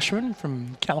 the freshman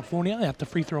from California, at the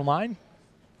free throw line.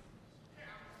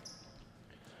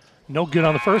 No good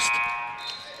on the first.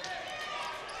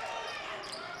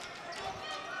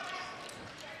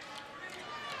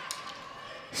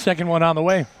 Second one on the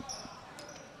way.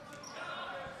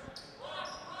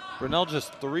 Grinnell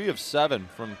just 3 of 7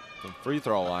 from the free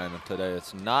throw line today.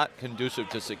 It's not conducive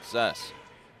to success.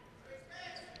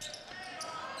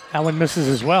 That one misses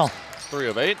as well. 3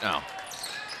 of 8 now.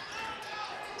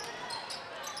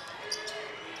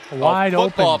 Wide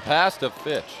football open. pass to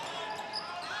Fitch.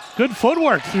 Good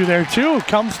footwork through there, too.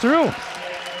 Comes through.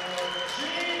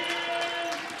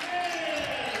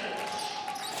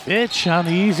 Fitch on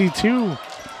the easy 2.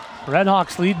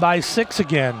 Redhawks lead by 6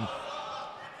 again.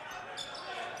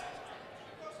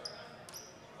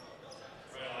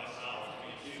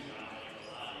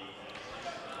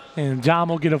 And Dom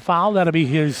will get a foul. That'll be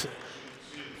his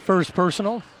first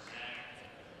personal.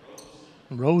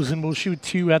 Rosen will shoot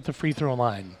 2 at the free throw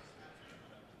line.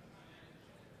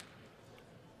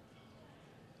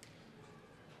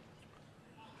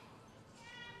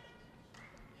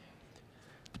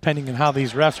 Depending on how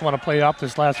these refs want to play off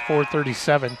this last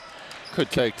 4:37. Could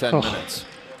take 10 minutes.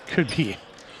 Could be.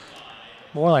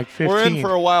 More like 15. We're in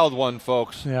for a wild one,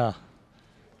 folks. Yeah.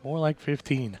 More like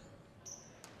 15.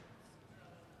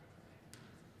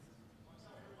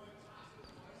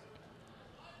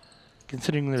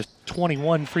 Considering there's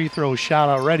 21 free throws shot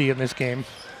already in this game.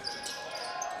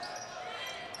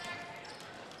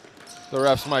 The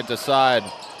refs might decide.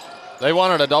 They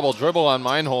wanted a double dribble on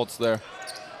Meinholz there.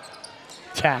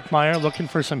 Tackmeyer looking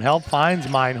for some help, finds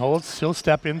Meinholz. He'll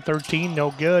step in, 13,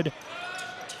 no good.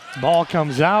 Ball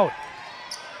comes out.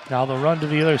 Now they'll run to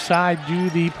the other side, do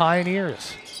the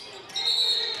Pioneers.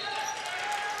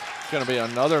 It's going to be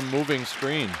another moving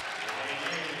screen.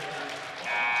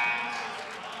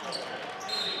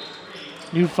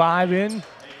 New 5 in.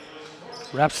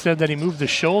 Ref said that he moved the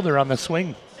shoulder on the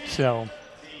swing, so.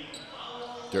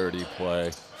 Dirty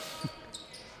play.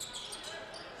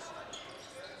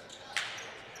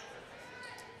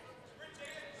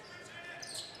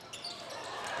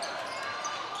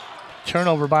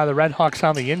 Turnover by the Redhawks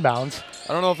on the inbounds.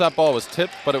 I don't know if that ball was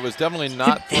tipped, but it was definitely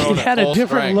not thrown It had at a full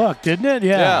different strength. look, didn't it?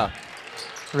 Yeah.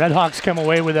 Redhawks come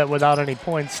away with it without any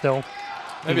points still.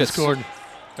 Maybe it scored.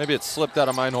 Maybe it slipped out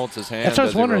of Meinholz's hand. That's what I was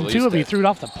as he wondering too, if he released threw it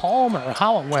off the palm or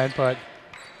how it went, but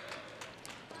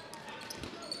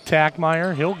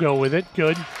Tackmeyer, he'll go with it.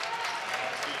 Good.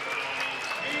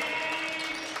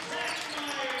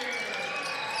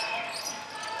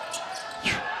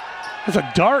 That's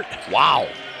a dart. Wow.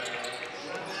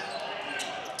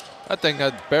 That thing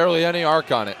had barely any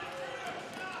arc on it.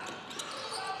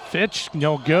 Fitch,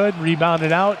 no good.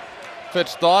 Rebounded out. Fitch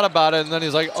thought about it, and then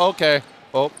he's like, okay.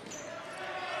 Oh.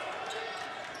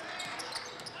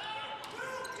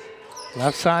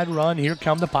 Left side run. Here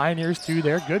come the Pioneers through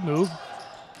there. Good move.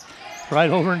 Right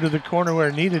over into the corner where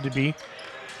it needed to be.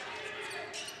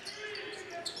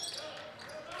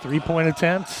 3-point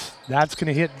attempts. That's going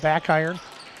to hit back iron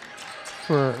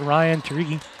for Ryan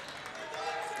Tarigi.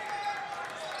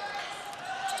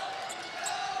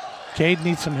 Cade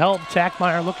needs some help.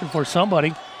 Tackmeyer looking for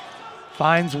somebody.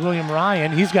 Finds William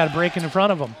Ryan. He's got a break in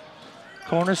front of him.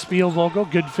 Corner, Spielvogel.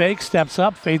 Good fake. Steps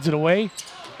up. Fades it away.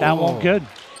 That won't good.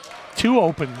 2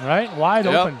 open, right? Wide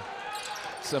open.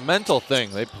 It's a mental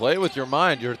thing. They play with your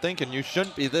mind. You're thinking you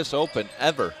shouldn't be this open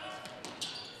ever.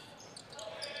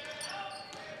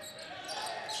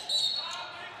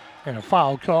 And a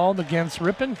foul called against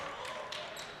Ripon.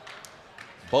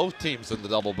 Both teams in the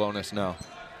double bonus now.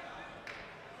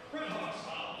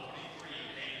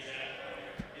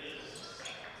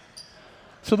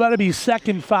 So that'll be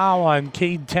second foul on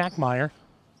Cade Tackmeyer.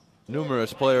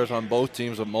 Numerous players on both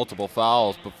teams with multiple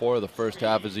fouls before the first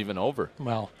half is even over.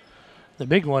 Well, the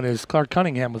big one is Clark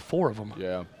Cunningham with 4 of them.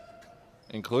 Yeah,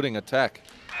 including a tech.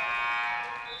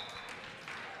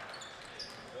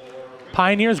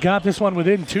 Pioneers got this one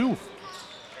within 2.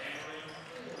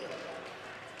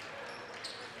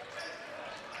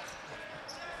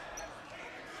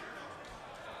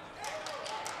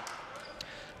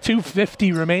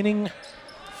 .250 remaining,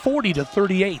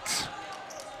 40-38.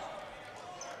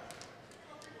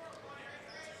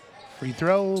 Free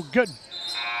throw, good.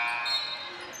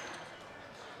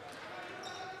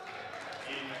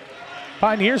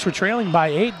 Pioneers were trailing by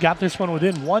 8, got this one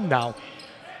within 1 now.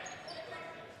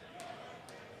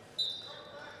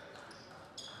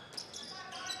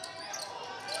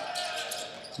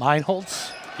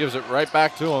 Meinholz gives it right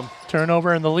back to him.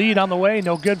 Turnover in the lead on the way,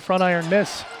 no good, front iron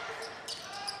miss.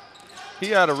 He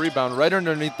had a rebound right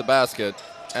underneath the basket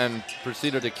and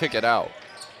proceeded to kick it out.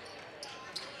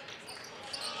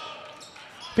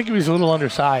 I think he was a little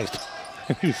undersized.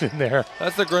 He was in there.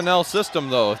 That's the Grinnell system,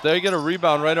 though. If they get a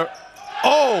rebound right,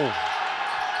 oh!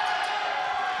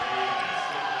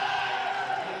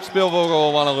 Spielvogel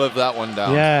will want to live that one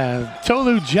down. Yeah,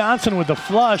 Tolu Johnson with the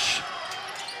flush.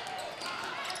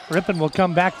 Ripon will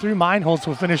come back through. Meinholz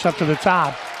will finish up to the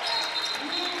top.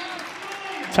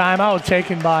 Timeout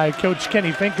taken by Coach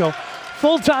Kenny Finkel.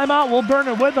 Full timeout, we'll burn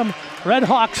it with them. Red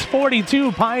Hawks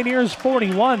 42, Pioneers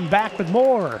 41. Back with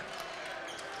more.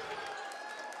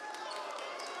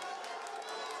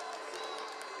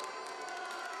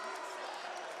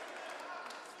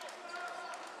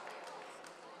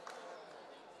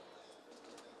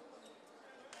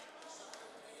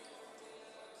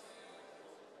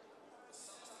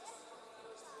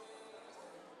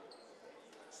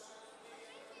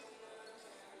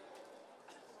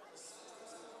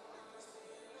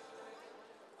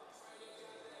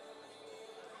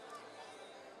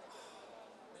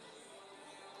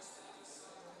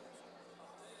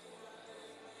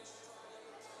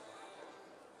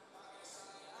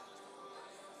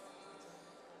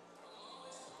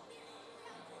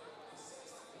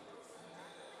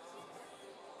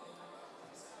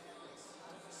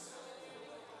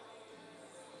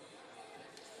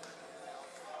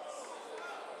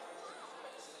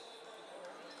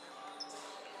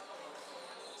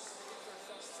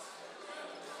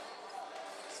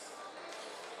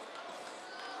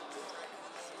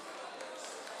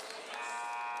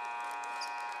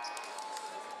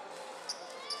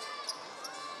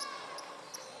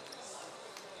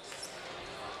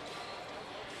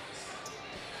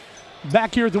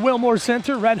 Back here at the Wilmore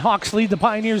Center, Red Hawks lead the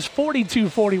Pioneers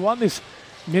 42-41. This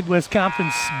Midwest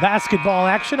Conference basketball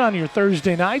action on your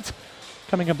Thursday nights.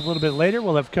 Coming up a little bit later,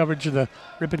 we'll have coverage of the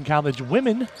Ripon College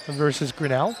women versus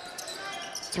Grinnell.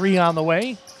 3 on the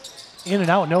way. In and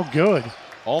out, no good.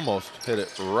 Almost hit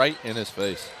it right in his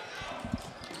face.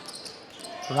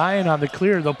 Ryan on the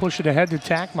clear. They'll push it ahead to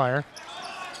Tackmeyer.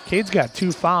 Cade's got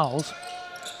 2 fouls.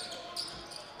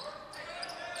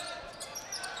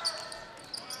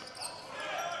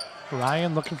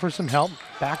 Ryan looking for some help.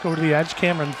 Back over to the edge.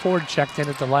 Cameron Ford checked in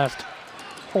at the left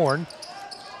horn.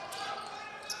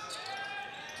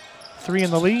 3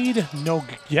 in the lead. No,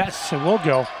 yes, it will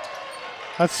go.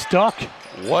 That's stuck.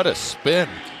 What a spin.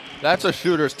 That's a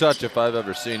shooter's touch if I've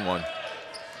ever seen one.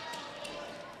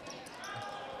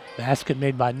 Basket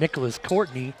made by Nicholas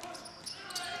Courtney.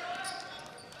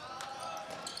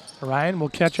 Ryan will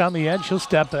catch on the edge. He'll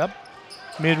step up.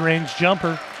 Mid-range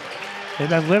jumper. They've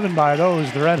been living by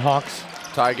those, the Red Hawks.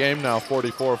 Tie game now,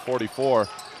 44-44.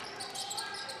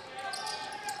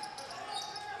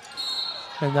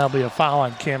 And that'll be a foul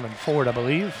on Cameron Ford, I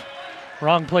believe.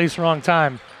 Wrong place, wrong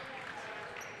time.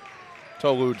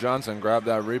 Tolu Johnson grabbed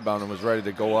that rebound and was ready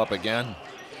to go up again.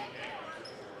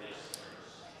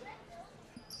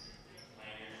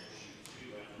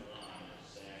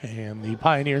 And the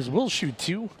Pioneers will shoot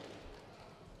 2.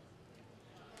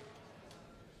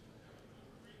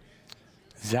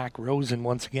 Zach Rosen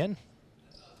once again.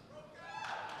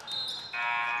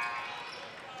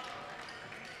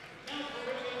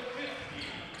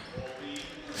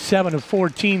 Seven of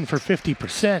 14 for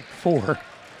 50% for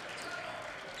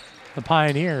the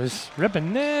Pioneers.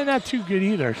 Ripon, not too good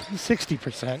either,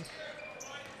 60%.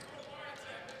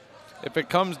 If it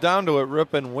comes down to it,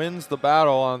 Ripon wins the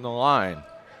battle on the line.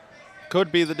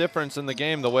 Could be the difference in the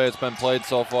game the way it's been played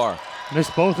so far.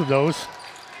 Missed both of those.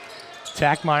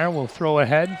 Tackmeyer will throw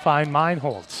ahead, find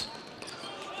Meinholz.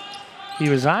 He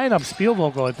was eyeing up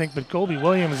Spielvogel, I think, but Colby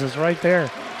Williams is right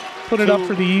there. Put it up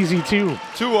for the easy two.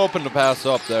 Too open to pass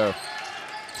up there.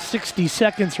 60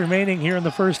 seconds remaining here in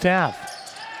the first half.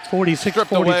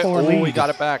 46-44 lead. Oh, he got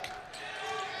it back.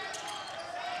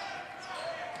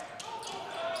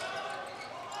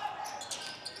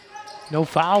 No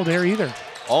foul there either.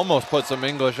 Almost put some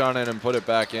English on it and put it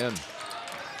back in.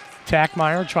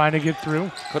 Tackmeyer trying to get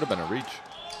through. Could have been a reach.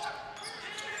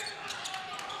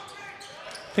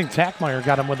 I think Tackmeyer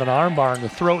got him with an arm bar in the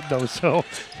throat, though, so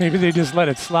maybe they just let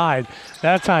it slide.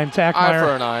 That time, Tackmeyer. Eye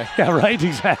for an eye. Yeah, right,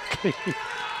 exactly.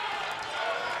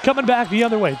 Coming back the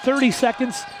other way. 30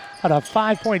 seconds at a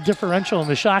 5-point differential in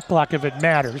the shot clock if it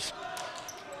matters.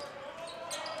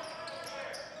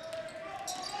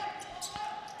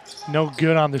 No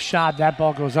good on the shot. That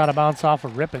ball goes out of bounds off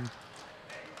of Ripon.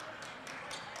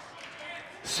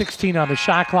 16 on the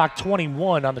shot clock,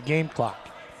 21 on the game clock.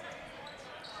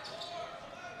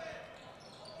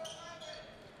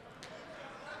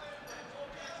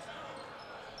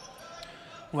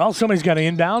 Well, somebody's got to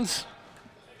inbounds.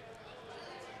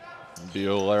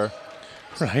 Bueller.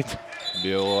 Right.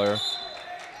 Bueller.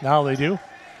 Now they do.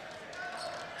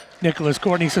 Nicholas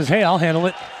Courtney says, hey, I'll handle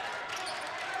it.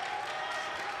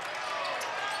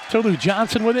 Tolu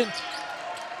Johnson with it.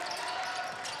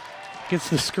 Gets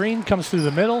the screen, comes through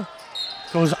the middle,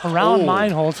 goes around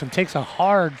Meinholz and takes a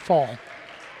hard fall.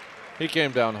 He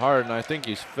came down hard, and I think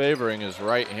he's favoring his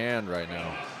right hand right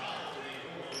now.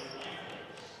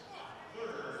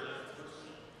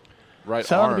 Right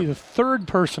so arm. that'll be the third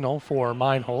personal for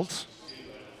Meinholz.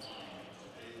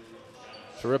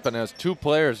 So Ripon has 2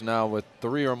 players now with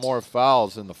 3 or more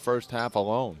fouls in the first half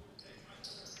alone.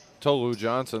 Tolu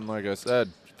Johnson, like I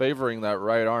said, favoring that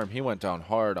right arm. He went down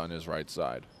hard on his right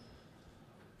side.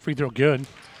 Free throw good.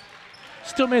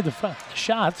 Still made the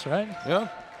shots, right? Yeah.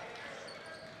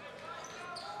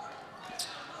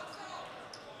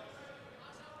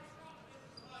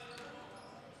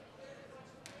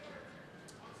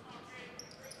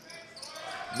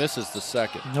 Misses the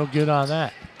second. No good on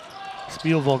that.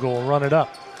 Spielvogel will run it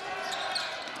up.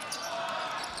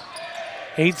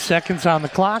 8 seconds on the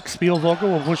clock. Spielvogel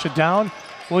will push it down.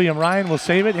 William Ryan will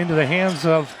save it into the hands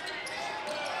of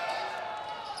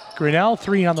Grinnell.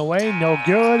 3 on the way. No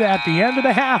good at the end of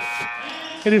the half.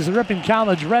 It is the Ripon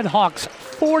College Red Hawks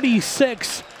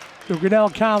 46. The Grinnell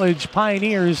College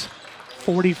Pioneers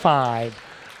 45.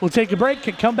 We'll take a break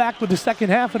and come back with the second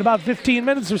half in about 15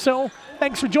 minutes or so.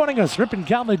 Thanks for joining us. Ripon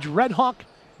College Red Hawk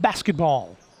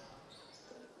basketball.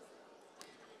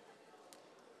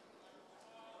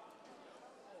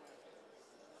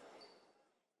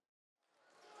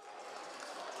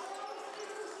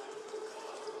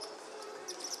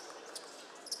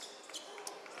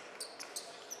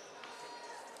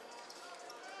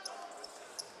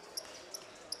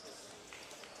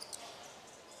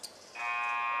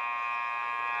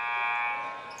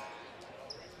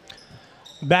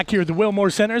 Back here at the Wilmore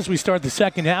Center as we start the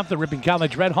second half. The Ripon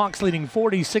College Red Hawks leading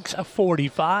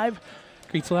 46-45.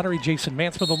 Crete Slattery, Jason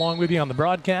Mansmith along with you on the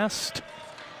broadcast.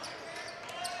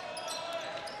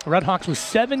 The Red Hawks with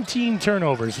 17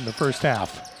 turnovers in the first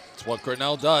half. That's what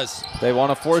Grinnell does. They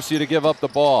want to force you to give up the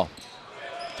ball.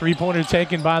 3-pointer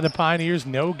taken by the Pioneers,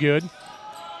 no good.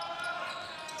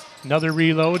 Another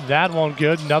reload, that one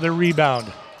good. Another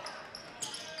rebound.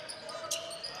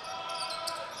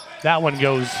 That one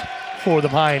goes for the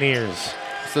Pioneers.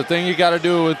 It's the thing you got to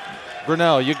do with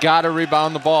Grinnell. You got to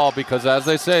rebound the ball because, as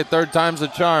they say, third time's a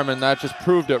charm, and that just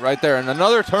proved it right there. And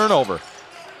another turnover.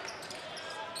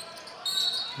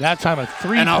 That time a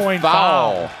 3-point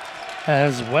foul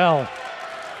as well.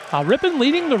 Ripon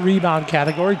leading the rebound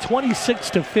category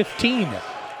 26-15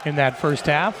 in that first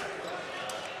half.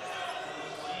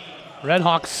 Red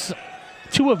Hawks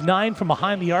 2 of 9 from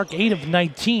behind the arc, 8 of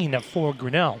 19 for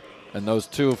Grinnell. And those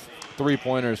 2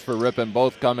 3-pointers for Ripon,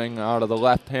 both coming out of the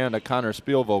left hand of Connor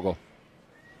Spielvogel.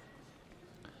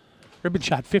 Ripon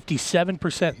shot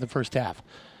 57% in the first half.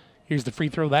 Here's the free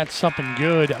throw. That's something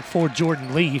good for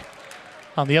Jordan Lee.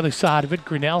 On the other side of it,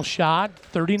 Grinnell shot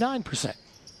 39%.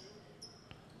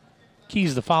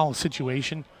 Keys the foul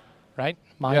situation, right?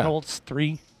 Meinholz,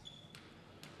 3.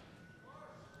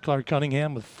 Clark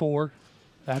Cunningham with 4.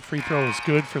 That free throw is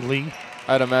good for Lee.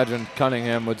 I'd imagine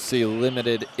Cunningham would see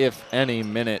limited, if any,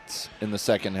 minutes in the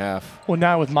second half. Well,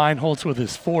 now with Meinholz with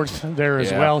his 4th there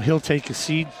as well, he'll take a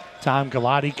seat. Tom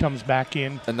Galati comes back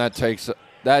in. And that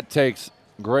takes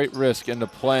great risk into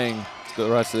playing the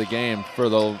rest of the game for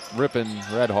the Ripon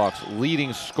Redhawks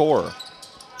leading scorer.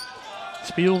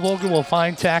 Spielvogel will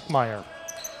find Tackmeyer.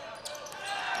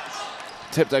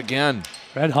 Tipped again.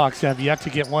 Redhawks have yet to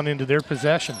get one into their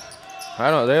possession.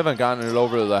 They haven't gotten it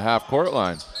over the half-court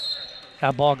line.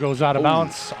 That ball goes out of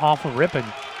bounds off of Ripon.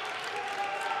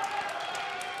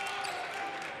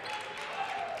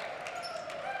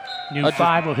 New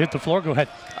 5 will hit the floor. Go ahead.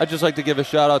 I'd just like to give a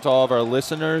shout-out to all of our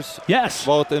listeners. Yes.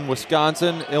 Both in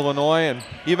Wisconsin, Illinois, and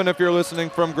even if you're listening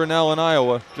from Grinnell in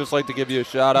Iowa, just like to give you a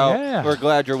shout-out. Yeah. We're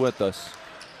glad you're with us.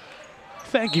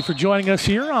 Thank you for joining us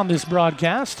here on this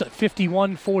broadcast.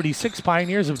 51-46,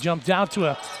 Pioneers have jumped out to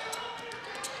a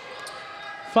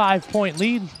 5-point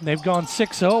lead. They've gone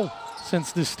 6-0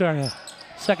 since this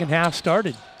second half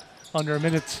started. Under a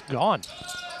minute's gone.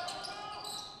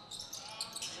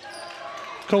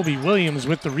 Kobe Williams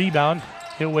with the rebound.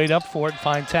 He'll wait up for it,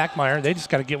 find Tackmeyer. They just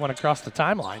got to get one across the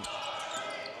timeline.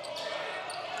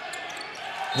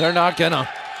 They're not gonna.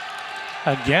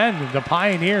 Again, the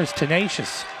Pioneers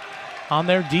tenacious on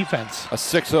their defense. A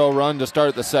 6-0 run to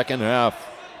start the second half.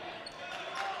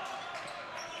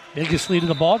 Biggest lead of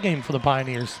the ball game for the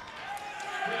Pioneers.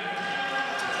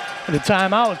 The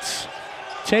timeouts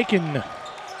taken.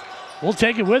 We'll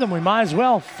take it with them. We might as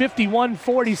well.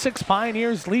 51-46,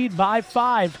 Pioneers lead by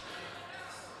 5.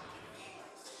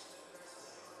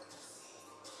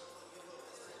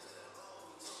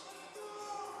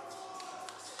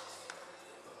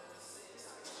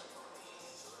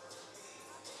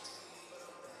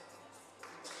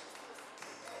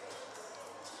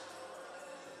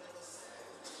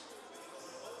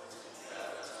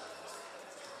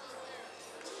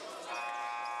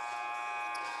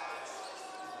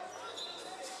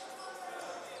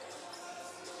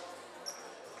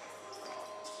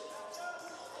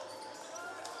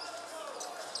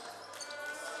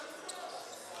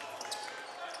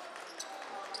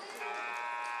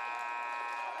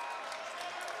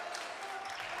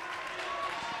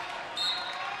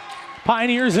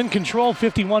 Pioneers in control,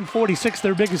 51-46,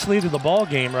 their biggest lead of the ball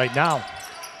game right now.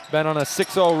 Been on a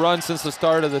 6-0 run since the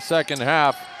start of the second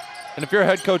half. And if you're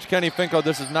head coach Kenny Finko,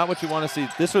 this is not what you want to see.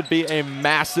 This would be a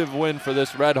massive win for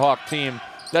this Red Hawk team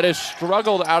that has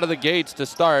struggled out of the gates to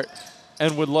start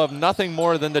and would love nothing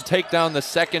more than to take down the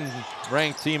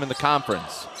second-ranked team in the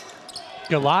conference.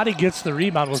 Galati gets the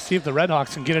rebound. We'll see if the Red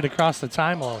Hawks can get it across the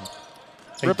timeline.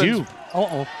 They do.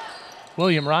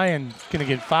 William Ryan going to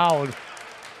get fouled.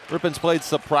 Ripon's played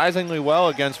surprisingly well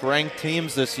against ranked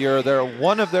teams this year.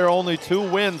 One of their only 2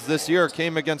 wins this year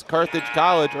came against Carthage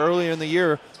College early in the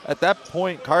year. At that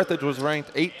point, Carthage was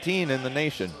ranked 18 in the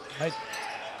nation. Right.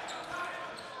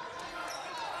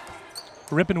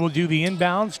 Ripon will do the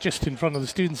inbounds just in front of the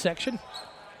student section.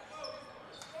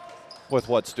 With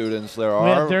what students there are?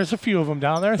 Yeah, there's a few of them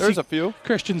down there. There's a few.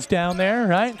 Christian's down there,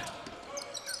 right?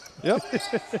 Yep.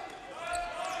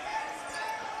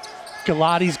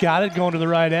 Galati's got it, going to the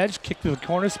right edge, kick to the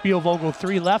corner. Spielvogel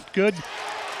 3 left, good.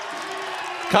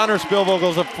 Connor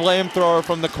Spielvogel's a flamethrower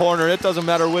from the corner. It doesn't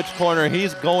matter which corner,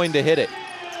 he's going to hit it.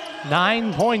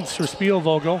 9 points for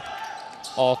Spielvogel.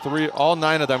 All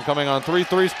 9 of them coming on 3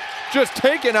 threes. Just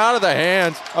taken out of the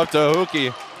hands of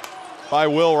Tahuki by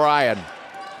Will Ryan.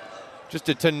 Just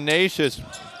a tenacious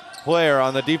player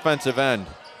on the defensive end.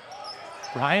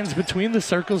 Ryan's between the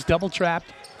circles, double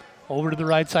trapped. Over to the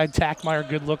right side, Tackmeyer,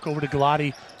 good look over to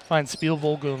Galati. Finds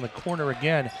Spielvogel in the corner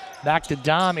again. Back to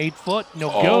Dom, 8 foot, no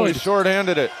good. He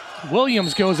short-handed it.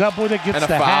 Williams goes up with it, gets and a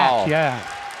the foul. hack, yeah.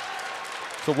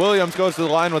 So Williams goes to the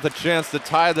line with a chance to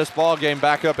tie this ball game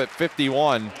back up at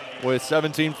 51 with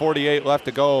 17:48 left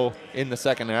to go in the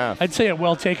second half. I'd say a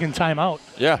well-taken timeout.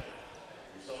 Yeah.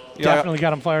 Definitely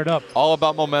got him fired up. All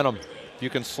about momentum. If you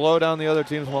can slow down the other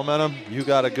team's momentum, you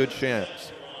got a good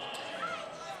chance.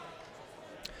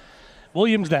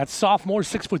 Williams, that sophomore,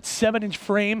 6'7"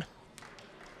 frame.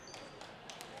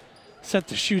 Set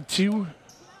to shoot 2.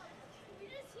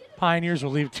 Pioneers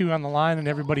will leave 2 on the line and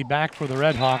everybody back for the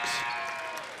Red Hawks.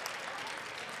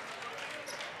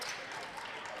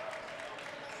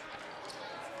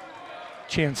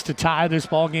 Chance to tie this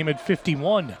ball game at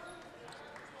 51.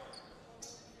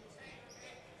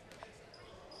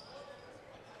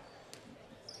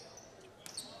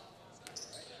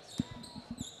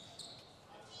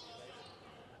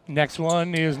 Next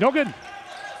one is no good.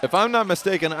 If I'm not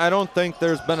mistaken, I don't think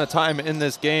there's been a time in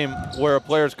this game where a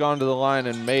player's gone to the line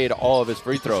and made all of his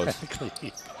free throws.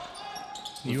 Exactly.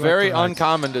 Very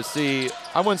uncommon to see,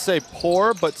 I wouldn't say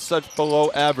poor, but such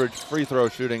below average free throw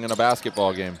shooting in a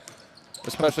basketball game,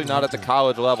 especially not at the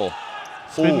college level.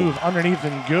 Spin move underneath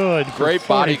and good. Great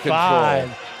body control.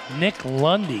 Nick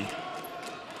Lundy.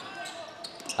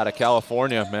 out of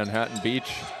California, Manhattan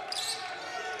Beach.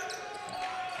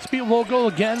 Spielvogel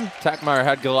again. Tackmeyer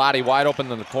had Galati wide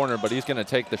open in the corner, but he's going to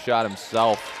take the shot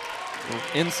himself.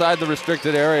 Inside the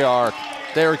restricted area arc.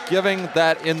 They're giving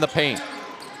that in the paint.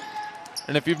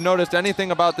 And if you've noticed anything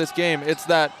about this game, it's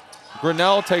that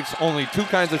Grinnell takes only two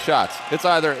kinds of shots. It's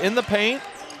either in the paint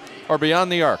or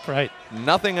beyond the arc. Right.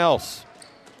 Nothing else.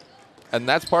 And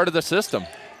that's part of the system.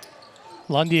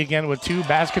 Lundy again with two.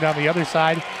 Basket on the other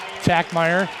side.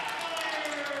 Tackmeyer.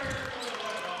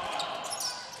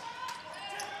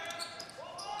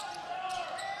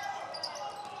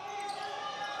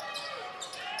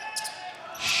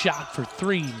 Shot for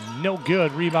three. No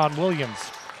good. Rebound Williams.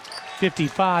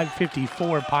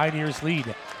 55-54. Pioneers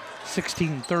lead.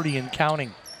 16:30 and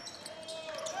counting.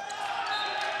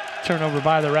 Turnover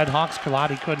by the Red Hawks.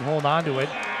 Galati couldn't hold on to it.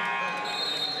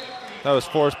 That was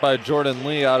forced by Jordan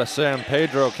Lee out of San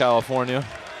Pedro, California.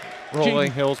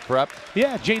 Rolling Hills Prep.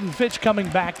 Yeah, Jaden Fitch coming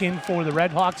back in for the Red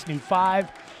Hawks. New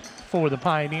 5 for the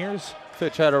Pioneers.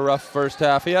 Fitch had a rough first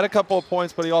half. He had a couple of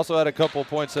points, but he also had a couple of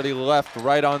points that he left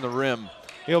right on the rim.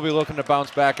 He'll be looking to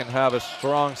bounce back and have a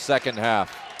strong second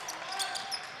half.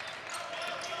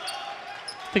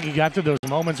 I think he got to those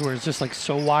moments where it's just like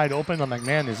so wide open. I'm like,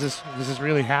 man, is this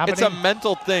really happening? It's a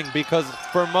mental thing because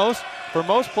for most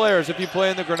players, if you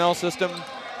play in the Grinnell system,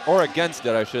 or against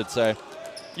it, I should say,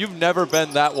 you've never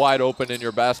been that wide open in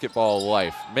your basketball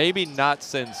life. Maybe not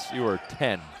since you were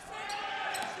 10,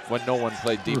 when no one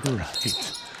played defense.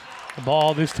 Right. The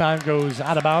ball this time goes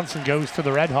out of bounds and goes to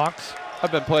the Red Hawks.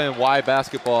 I've been playing Y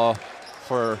basketball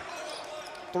for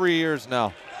 3 years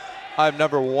now. I've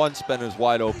never once been as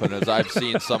wide open as I've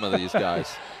seen some of these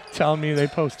guys. Telling me they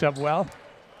post up well?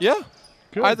 Yeah.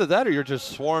 Good. Either that or you're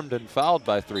just swarmed and fouled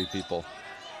by 3 people.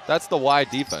 That's the Y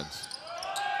defense.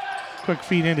 Quick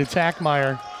feed into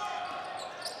Tackmeyer.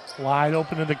 Wide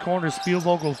open in the corner.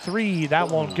 Spielvogel 3. That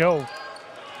won't go.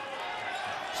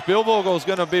 Spielvogel's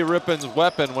going to be Ripon's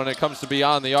weapon when it comes to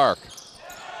beyond the arc.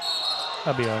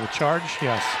 That'll be on the charge,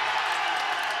 yes.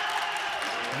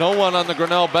 No one on the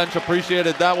Grinnell bench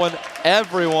appreciated that one.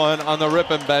 Everyone on the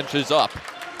Ripon bench is up.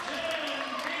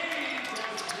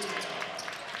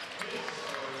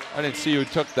 I didn't see who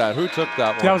took that. Who took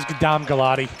that one? That was Dom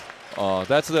Galati. Oh,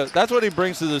 that's what he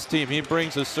brings to this team. He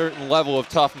brings a certain level of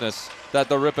toughness that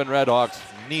the Ripon Redhawks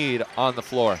need on the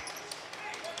floor.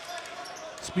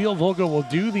 Spielvogel will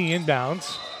do the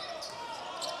inbounds.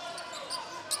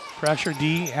 Pressure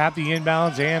D at the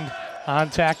inbounds and on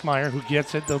Tackmeyer, who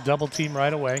gets it. They'll double team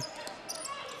right away.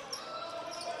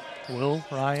 Will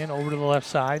Ryan over to the left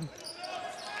side.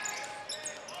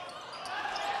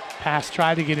 Pass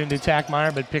tried to get into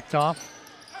Tackmeyer, but picked off.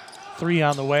 3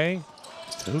 on the way.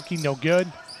 Hookie, no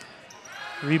good.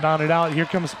 Rebounded out. Here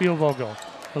comes Spielvogel.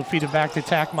 He'll feed it back to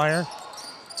Tackmeyer.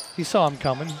 He saw him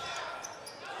coming.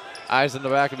 Eyes in the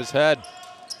back of his head.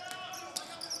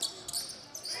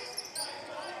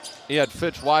 He had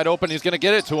Fitch wide open. He's going to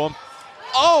get it to him.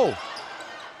 Oh!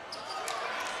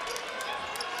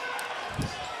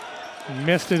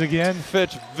 Missed it again.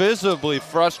 Fitch visibly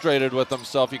frustrated with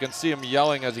himself. You can see him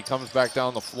yelling as he comes back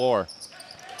down the floor.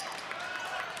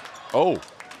 Oh,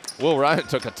 Will Ryan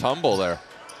took a tumble there.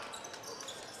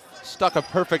 Stuck a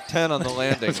perfect 10 on the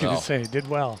landing, I was going to say, did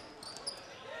well.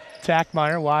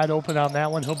 Tackmeyer wide open on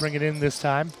that one. He'll bring it in this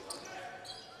time.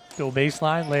 Go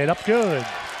baseline, lay it up, good.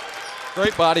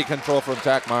 Great body control from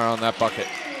Tackmeyer on that bucket.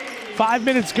 5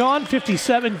 minutes gone,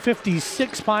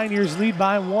 57-56. Pioneers lead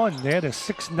by 1. They had a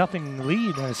 6-0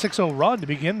 lead, a 6-0 run to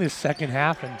begin this second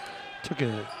half and took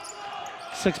a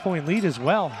 6-point lead as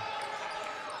well.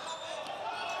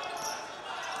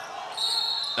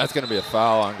 That's going to be a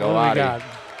foul on Galati. What do we got?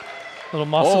 Little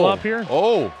muscle up here.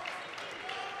 Oh.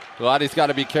 Galati's got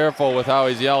to be careful with how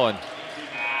he's yelling.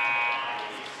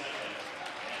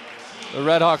 The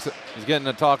Redhawks, he's getting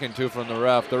a talking to from the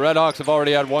ref. The Redhawks have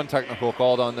already had 1 technical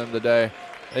called on them today.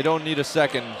 They don't need a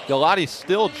second. Galati's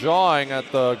still jawing at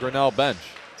the Grinnell bench.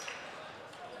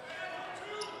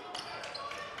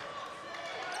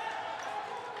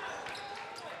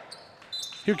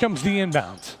 Here comes the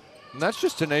inbounds. And that's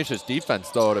just tenacious defense,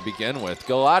 though, to begin with.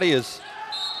 Dom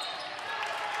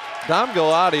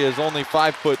Galati is only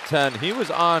 5'10". He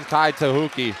was on Kai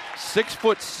Tahuki,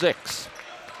 6'6".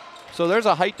 So there's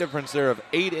a height difference there of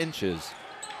 8 inches.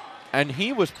 And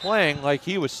he was playing like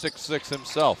he was 6'6"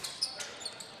 himself.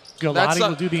 Galati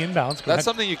will do the inbounds. That's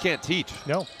something you can't teach.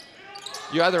 No.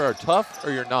 You either are tough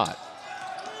or you're not.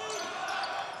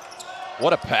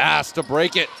 What a pass to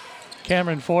break it.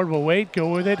 Cameron Ford will wait,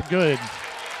 go with it, good.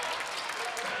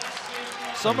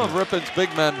 Some of Ripon's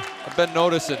big men have been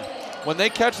noticing when they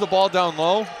catch the ball down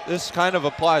low, this kind of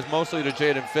applies mostly to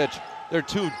Jaden Fitch. They're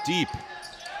too deep.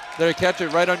 They catch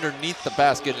it right underneath the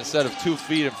basket instead of 2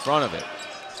 feet in front of it.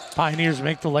 Pioneers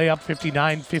make the layup,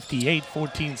 59-58,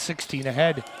 14-16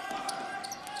 ahead.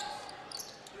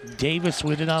 Davis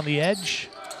with it on the edge.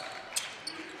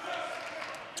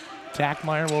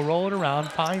 Tackmeyer will roll it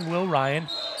around, find Will Ryan.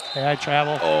 Yeah,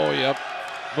 travel. Oh, yep.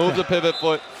 Move the pivot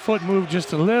foot. Foot moved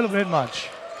just a little bit much.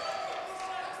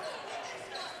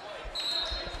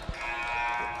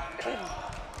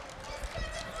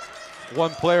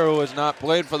 One player who has not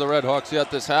played for the Red Hawks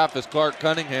yet this half is Clark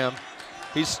Cunningham.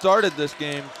 He started this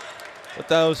game, but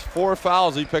those 4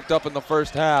 fouls he picked up in the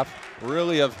first half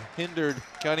really have hindered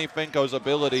Kenny Finko's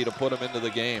ability to put him into the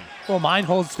game. Well,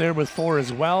 Meinhold's there with 4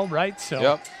 as well, right? So.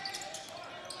 Yep.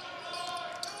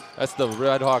 That's the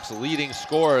Red Hawks' leading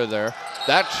scorer there.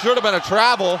 That should have been a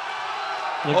travel.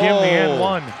 Look at the and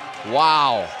one.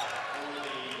 Wow.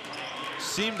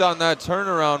 Seemed on that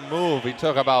turnaround move, he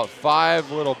took about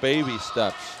 5 little baby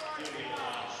steps.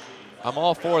 I'm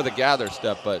all for the gather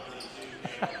step, but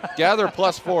gather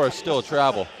plus 4 is still a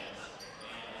travel.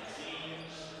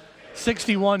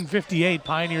 61-58,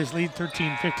 Pioneers lead,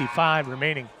 13:55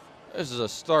 remaining. This is a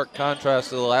stark contrast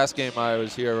to the last game I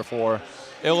was here for.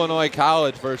 Illinois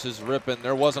College versus Ripon.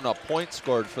 There wasn't a point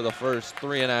scored for the first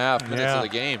 3.5 minutes of the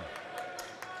game.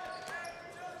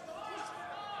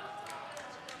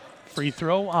 Free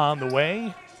throw on the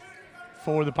way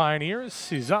for the Pioneers.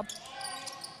 He's up.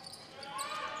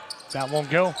 That won't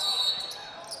go.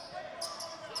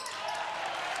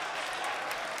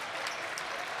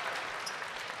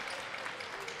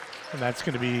 And that's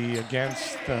going to be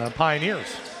against the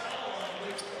Pioneers.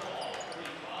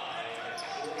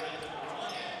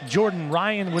 Jordan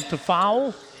Ryan with the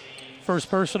foul. First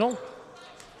personal.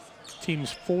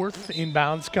 Team's 4th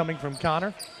inbounds coming from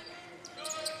Connor.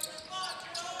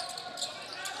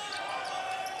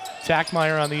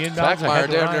 Tackmeyer on the inbounds. Tackmeyer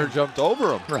damn near jumped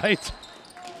over him. Right.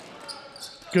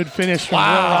 Good finish from Will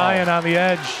Ryan on the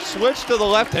edge. Switched to the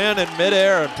left hand in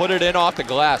midair and put it in off the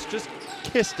glass. Just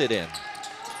kissed it in.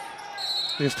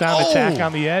 This time attack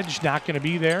on the edge, not going to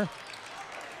be there.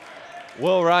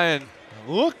 Will Ryan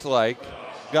looked like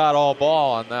got all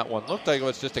ball on that one. Looked like it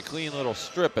was just a clean little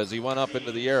strip as he went up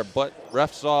into the air, but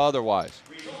ref saw otherwise.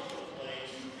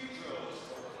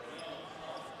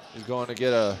 He's going to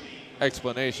get a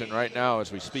explanation right now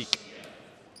as we speak.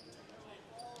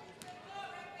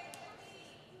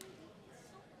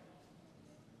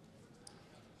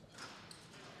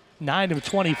 Nine of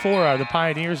 24 are the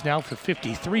Pioneers now for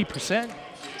 53%.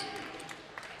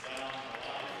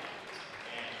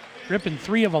 Ripon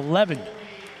 3 of 11.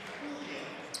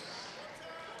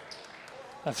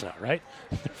 That's not right.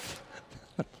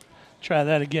 Try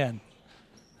that again.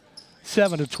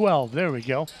 7 of 12. There we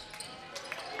go.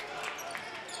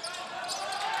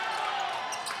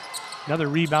 Another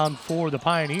rebound for the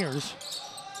Pioneers.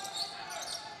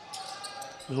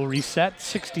 Little reset,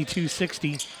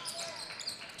 62-60.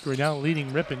 Grinnell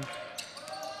leading Ripon.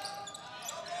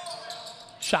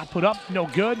 Shot put up, no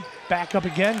good. Back up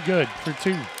again, good for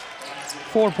 2.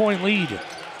 4-point lead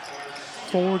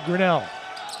for Grinnell.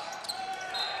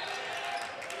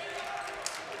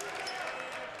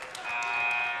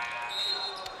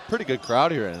 Pretty good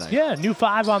crowd here tonight. Yeah, new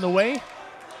 5 on the way.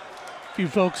 A few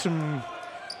folks from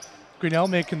Grinnell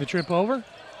making the trip over.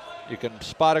 You can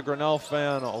spot a Grinnell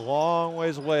fan a long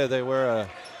ways away. They wear a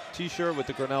T-shirt with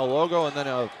the Grinnell logo, and then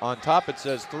on top it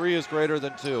says 3 is greater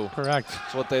than 2. Correct.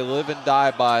 It's what they live and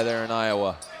die by there in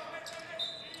Iowa.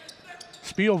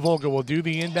 Spielvogel will do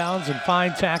the inbounds and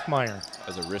find Tackmeyer.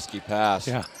 As a risky pass.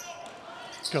 Yeah.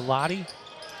 Galati.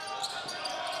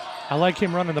 I like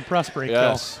him running the press break,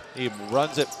 yes, though. He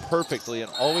runs it perfectly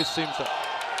and always seems to...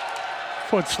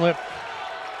 Foot slip.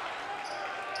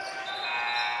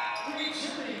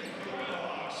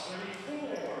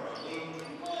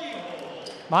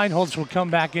 Meinholz will come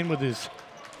back in with his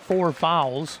 4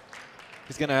 fouls.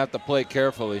 He's going to have to play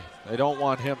carefully. They don't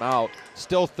want him out.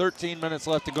 Still 13 minutes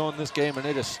left to go in this game, and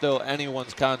it is still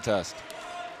anyone's contest.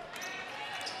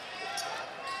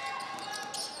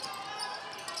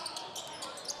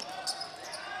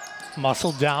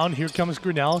 Muscle down. Here comes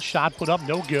Grinnell. Shot put up,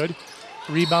 no good.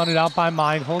 Rebounded out by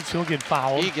Meinholz. He'll get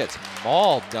fouled. He gets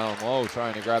mauled down low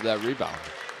trying to grab that rebound.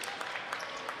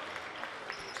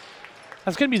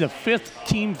 That's going to be the 5th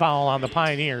team foul on the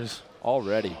Pioneers.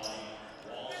 Already.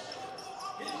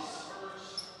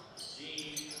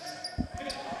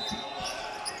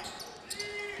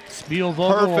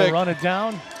 Spielvogel will run it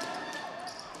down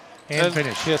and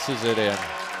finish. Kisses it in.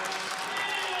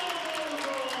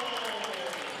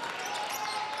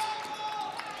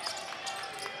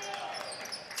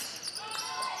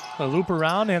 A loop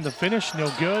around and the finish,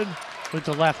 no good. with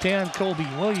the left hand. Colby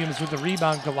Williams with the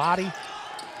rebound. Galati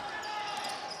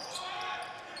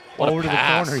over to the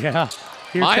corner. Yeah.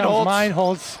 Here comes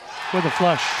Meinholz with a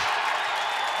flush.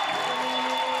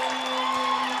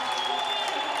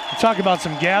 Talk about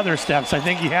some gather steps. I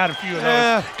think he had a few of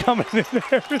those coming in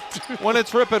there. Too. When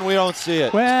it's ripping, we don't see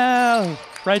it. Well,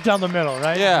 right down the middle,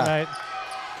 right? Yeah. Right.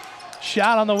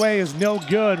 Shot on the way is no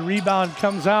good. Rebound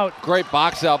comes out. Great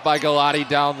box out by Galati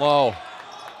down low.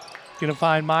 Gonna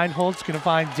find Meinholz, gonna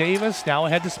find Davis. Now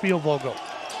ahead to Spielvogel.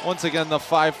 Once again, the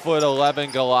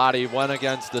 5'11" Galati went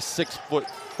against the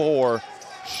 6'4"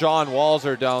 Sean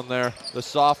Walzer down there, the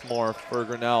sophomore for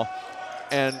Grinnell.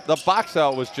 And the box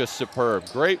out was just superb.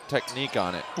 Great technique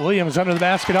on it. Williams under the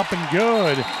basket, up and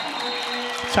good.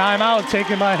 Timeout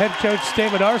taken by head coach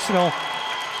David Arsenal.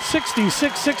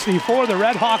 66-64. The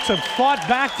Red Hawks have fought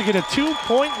back to get a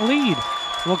 2-point lead.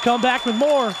 We'll come back with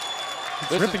more.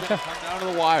 This is going to come down to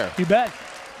the wire. You bet.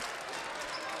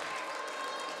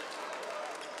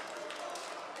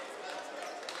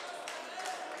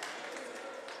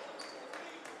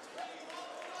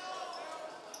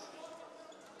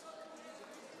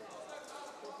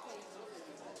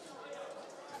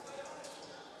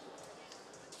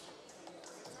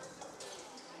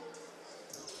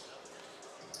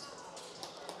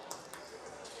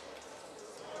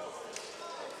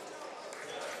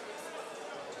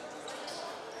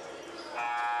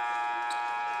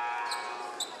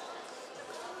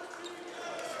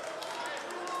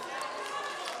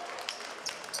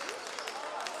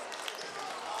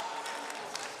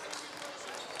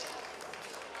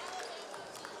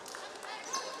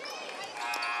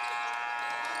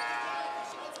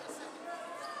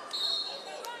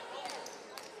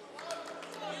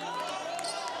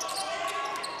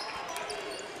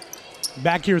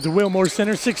 Back here at the Wilmore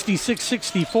Center,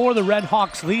 66-64. The Red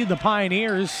Hawks lead the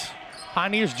Pioneers.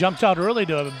 Pioneers jumped out early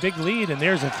to a big lead, and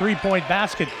there's a 3-point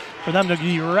basket for them to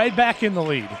be right back in the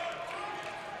lead.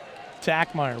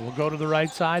 Tackmeyer will go to the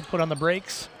right side, put on the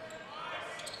brakes.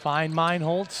 Find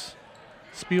Meinholz.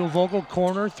 Spielvogel,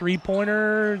 corner,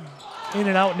 three-pointer, in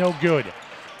and out, no good.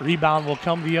 Rebound will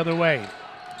come the other way.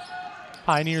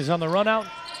 Pioneers on the run out.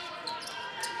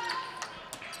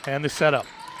 And the setup.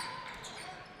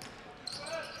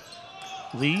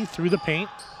 Lee through the paint.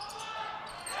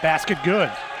 Basket good.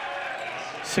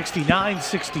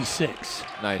 69-66.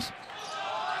 Nice.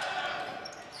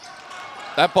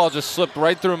 That ball just slipped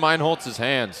right through Meinholz's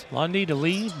hands. Lundy to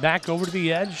Lee, back over to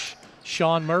the edge.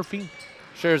 Sean Murphy.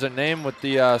 Shares a name with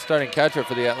the starting catcher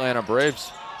for the Atlanta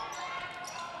Braves.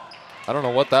 I don't know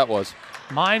what that was.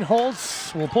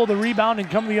 Meinholz will pull the rebound and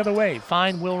come the other way.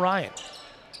 Find Will Ryan.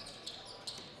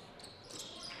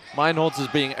 Meinholz is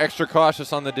being extra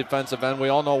cautious on the defensive end. We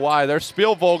all know why. There's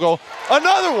Spielvogel.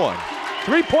 Another one.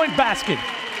 3-point basket.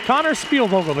 Connor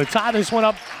Spielvogel to tie this one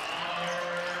up.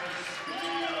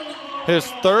 His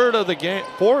third of the game.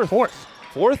 Fourth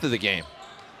of the game.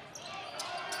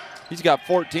 He's got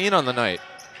 14 on the night.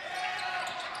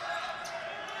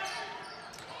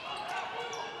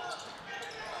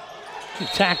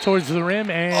 Attack towards the rim,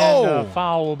 and a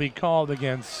foul will be called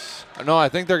against. No, I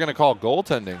think they're going to call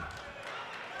goaltending.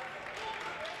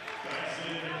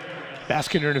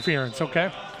 Basket interference,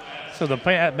 okay. So the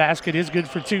basket is good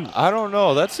for 2. I don't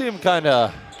know. That seemed kind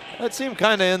of in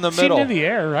the middle. Seemed in the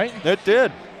air, right? It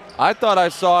did. I thought I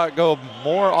saw it go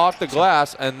more off the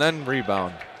glass and then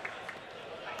rebound.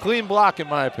 Clean block, in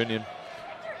my opinion.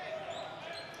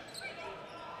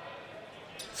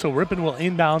 So Ripon will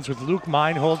inbounds with Luke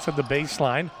Meinholz at the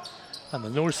baseline on the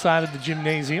north side of the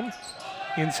gymnasium.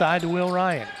 Inside to Will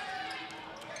Ryan.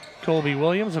 Colby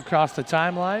Williams across the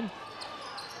timeline.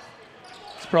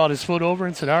 He's brought his foot over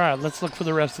and said, all right, let's look for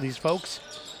the rest of these folks.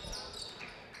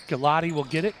 Galati will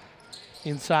get it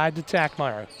inside to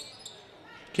Tackmeyer.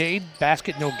 Cade,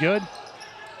 basket no good.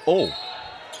 Oh.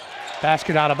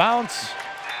 Basket out of bounds.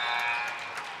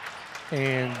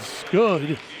 And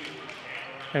good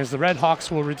as the Red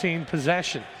Hawks will retain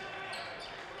possession.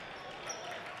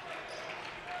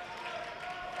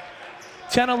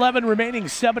 10-11 remaining,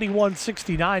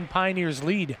 71-69. Pioneers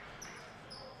lead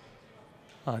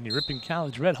on the Ripon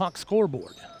College Red Hawk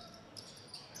scoreboard.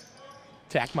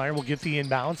 Tackmeyer will get the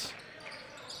inbounds.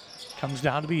 Comes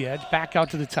down to the edge, back out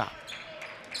to the top.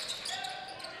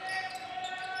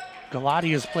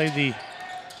 Galati has played the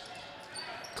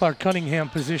Clark Cunningham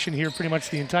position here pretty much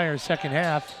the entire second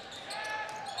half.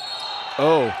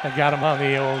 Oh. I got him on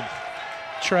the old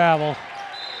travel.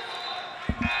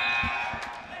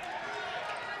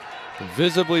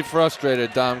 Visibly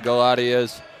frustrated, Dom Galati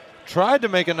is. Tried to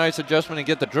make a nice adjustment and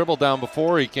get the dribble down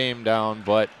before he came down,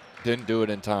 but didn't do it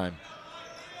in time.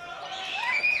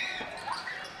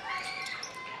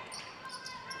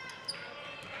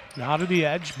 Now to the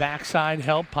edge, backside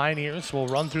help. Pioneers will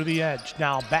run through the edge.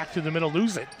 Now back to the middle,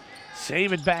 lose it.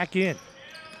 Save it back in.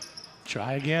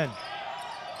 Try again.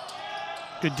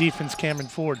 Good defense, Cameron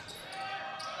Ford.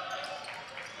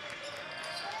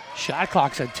 Shot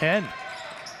clock's at 10.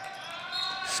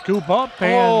 Scoop up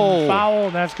and foul.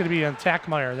 That's going to be on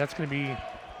Tackmeyer. That's going to be.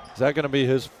 Is that going to be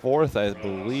his fourth, I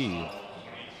believe?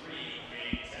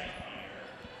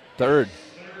 Third.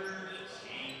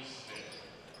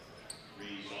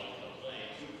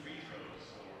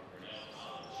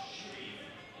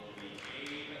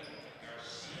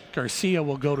 Garcia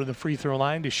will go to the free throw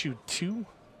line to shoot 2.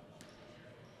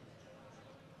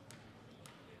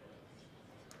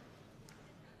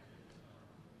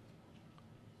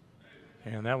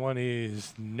 And that one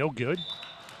is no good.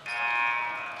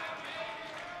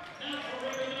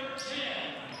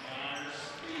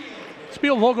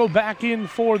 Spielvogel back in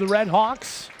for the Red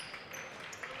Hawks.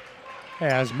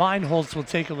 As Meinholz will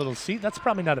take a little seat. That's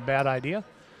probably not a bad idea.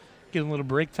 Get a little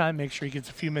break time, make sure he gets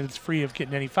a few minutes free of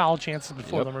getting any foul chances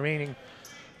before the remaining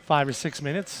 5 or 6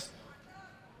 minutes.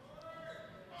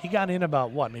 He got in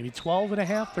about, what, maybe 12 and a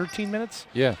half, 13 minutes?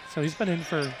 Yeah. So he's been in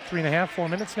for 3.5, 4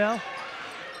 minutes now.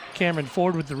 Cameron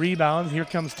Ford with the rebound. Here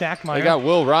comes Tackmeyer. They got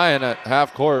Will Ryan at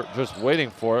half court just waiting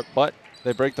for it, but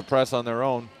they break the press on their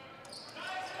own.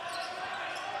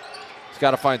 He's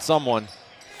got to find someone.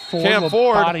 Cam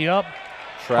Ford. Body up.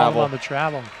 Travel. On the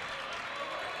travel.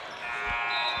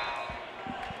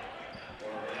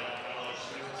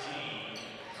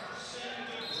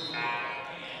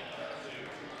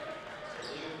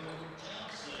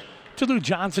 Lou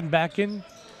Johnson back in.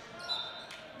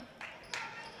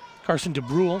 Carson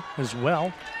DeBrule as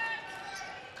well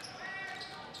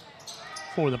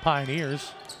for the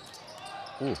Pioneers.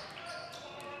 Ooh.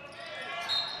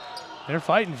 They're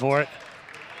fighting for it.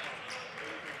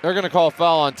 They're going to call a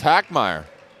foul on Tackmeyer,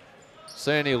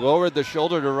 saying he lowered the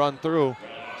shoulder to run through.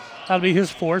 That'll be his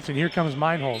 4th, and here comes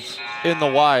Meinholz. In the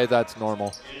Y, that's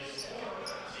normal.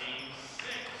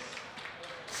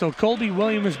 So Colby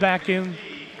Williams back in.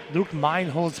 Luke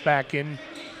Meinholz back in.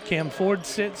 Cam Ford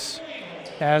sits,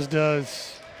 as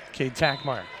does Cade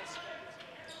Tackmeyer.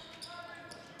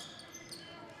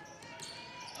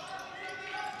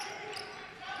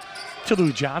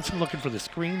 Lou Johnson looking for the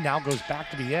screen. Now goes back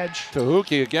to the edge.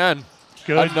 Tahuki again.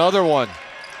 Good. Another one.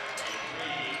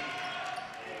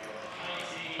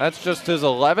 That's just his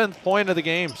 11th point of the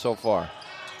game so far.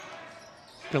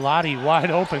 Galati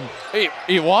wide open.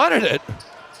 He wanted it.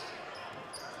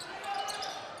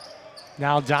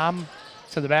 Now Dom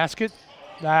to the basket.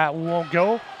 That won't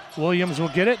go. Williams will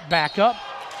get it. Back up.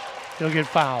 He'll get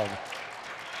fouled.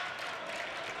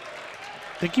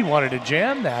 I think he wanted to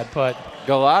jam that, but.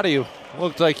 Galati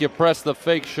looked like you pressed the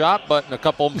fake shot button a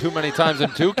couple too many times in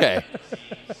 2K.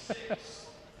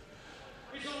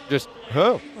 Just,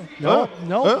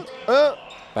 No.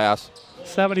 Pass.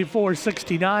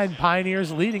 74-69.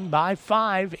 Pioneers leading by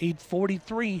 5,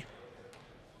 8:43.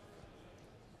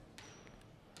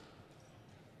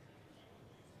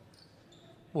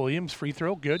 Williams, free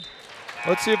throw, good.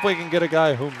 Let's see if we can get a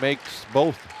guy who makes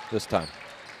both this time.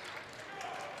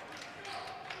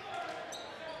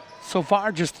 So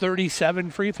far, just 37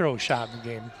 free throw shot in the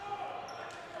game.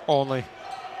 Only.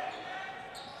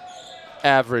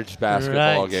 Average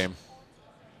basketball game.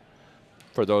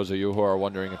 For those of you who are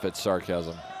wondering if it's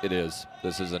sarcasm, it is.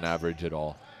 This isn't average at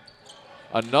all.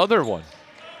 Another one.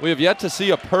 We have yet to see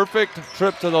a perfect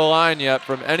trip to the line yet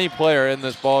from any player in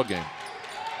this ball game.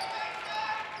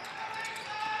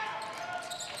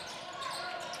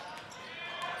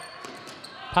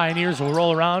 Pioneers will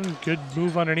roll around. Good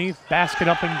move underneath. Basket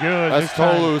up and good. That's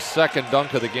Tolu's second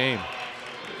dunk of the game.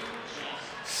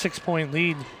 6-point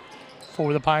lead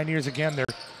for the Pioneers. Again, their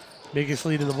biggest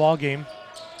lead of the ball game.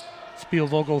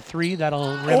 Spielvogel 3.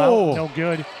 That'll rim out. No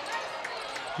good.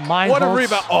 Meinholz, what a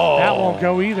rebound. Oh. That won't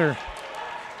go either.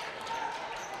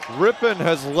 Ripon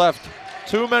has left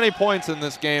too many points in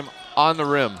this game on the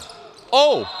rim.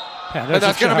 Oh! Yeah, and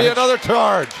that's going to be another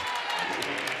charge.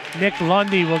 Nick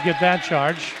Lundy will get that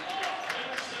charge.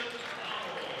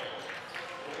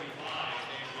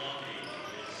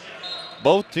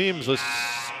 Both teams with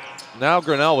now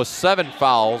Grinnell with 7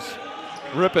 fouls.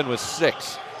 Ripon with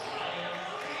 6.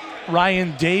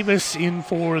 Ryan Davis in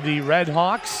for the Red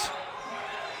Hawks.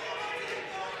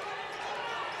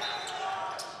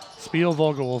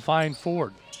 Spielvogel will find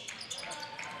Ford.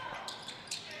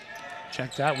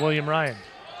 Check that, William Ryan.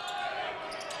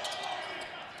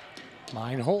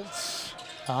 Meinholz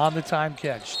on the time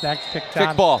catch. That picked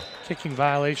on. Ball. Kicking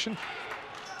violation.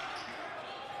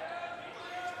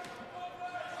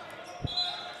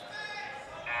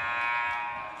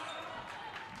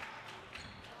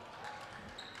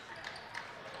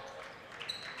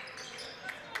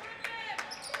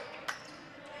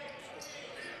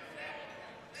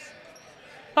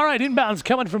 All right, inbounds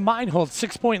coming from Meinholz.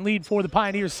 6-point lead for the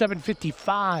Pioneers,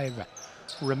 7:55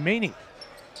 remaining.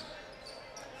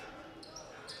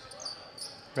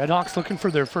 Redhawks looking for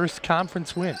their first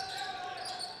conference win.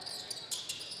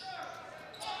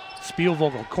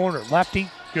 Spielvogel, corner, lefty,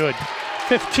 good.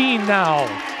 15 now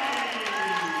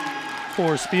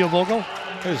for Spielvogel.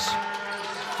 His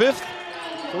 5th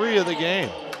 3 of the game.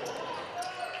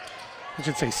 I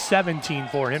should say 17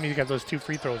 for him. He's got those 2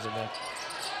 free throws in there.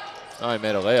 Oh, he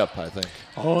made a layup, I think.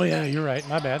 Oh, yeah, you're right.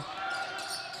 My bad.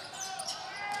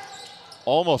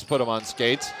 Almost put him on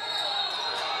skates.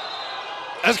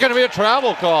 That's going to be a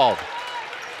travel called.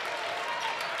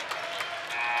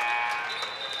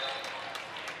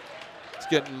 It's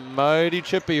getting mighty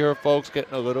chippy here, folks.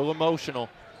 Getting a little emotional.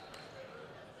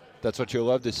 That's what you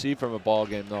love to see from a ball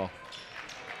game, though.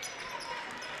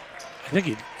 I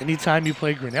think anytime you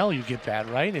play Grinnell, you get that,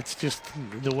 right? It's just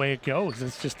the way it goes.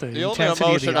 It's just the intensity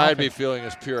only emotion of the I'd be offense. feeling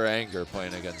is pure anger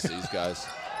playing against these guys.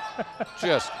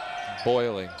 Just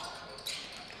boiling.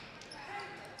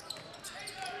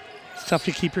 It's tough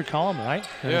to keep your calm, right?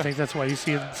 And Yeah. I think that's why you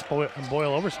see it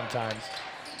boil over sometimes.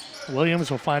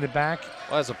 Williams will find it back.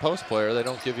 Well, as a post player, they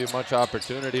don't give you much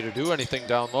opportunity to do anything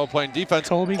down low playing defense.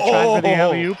 Colby trying for the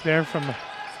alley-oop there from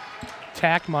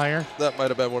Tackmeyer. That might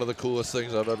have been one of the coolest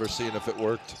things I've ever seen if it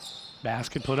worked.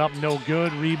 Basket put up, no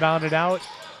good. Rebounded out.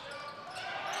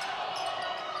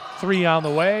 3 on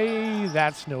the way.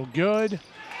 That's no good.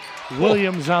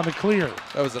 Williams on the clear.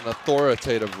 That was an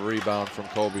authoritative rebound from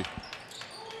Kobe.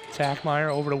 Tackmeyer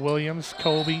over to Williams.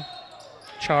 Colby.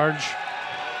 Charge.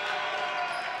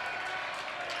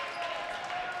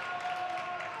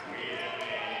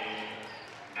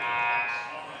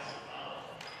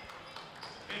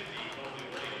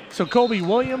 So Colby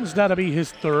Williams, that'll be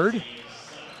his 3rd.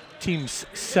 Team's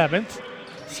 7th.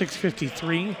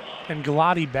 6:53. And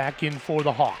Galati back in for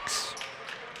the Hawks.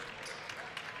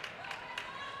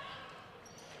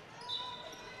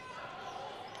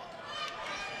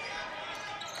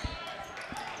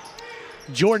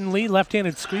 Jordan Lee,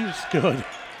 left-handed squeeze, good.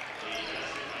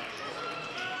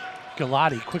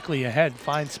 Galati quickly ahead,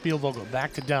 finds Spielvogel,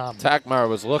 back to Dom. Tackmeyer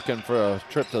was looking for a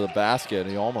trip to the basket.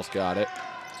 He almost got it.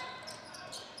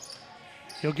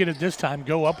 He'll get it this time,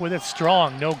 go up with it,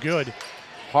 strong, no good.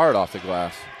 Hard off the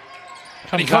glass.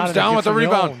 And he out comes of it, down with gets the it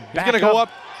rebound. own. He's Back going to go up.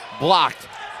 Blocked.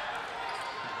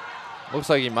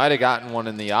 Looks like he might have gotten one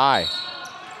in the eye.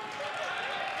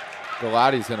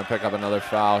 Galati's going to pick up another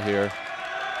foul here.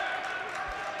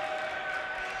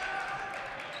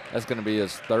 That's going to be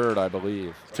his 3rd, I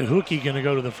believe. Tahuki going to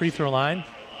go to the free throw line.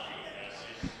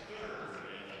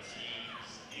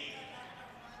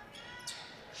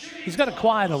 He's got a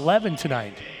quiet 11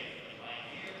 tonight.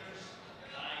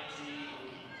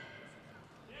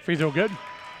 Free throw good.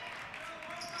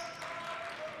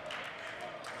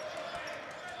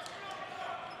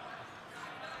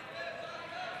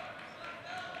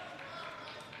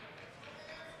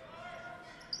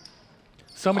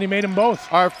 Somebody made them both.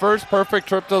 Our first perfect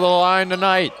trip to the line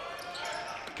tonight.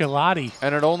 Galati.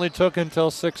 And it only took until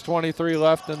 6:23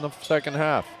 left in the second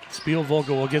half.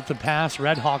 Spielvogel will get the pass.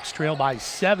 Redhawks trail by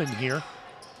 7 here.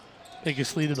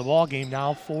 Biggest lead of the ball game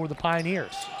now for the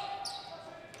Pioneers.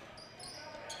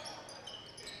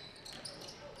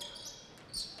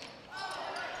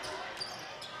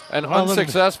 An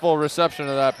unsuccessful reception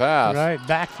of that pass. Right,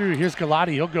 back through. Here's Galati.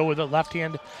 He'll go with it left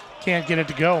hand. Can't get it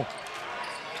to go.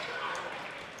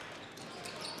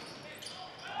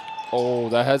 Oh,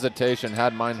 the hesitation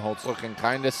had Meinholz looking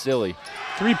kind of silly.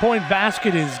 3-point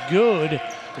basket is good.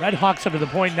 Redhawks up to the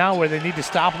point now where they need to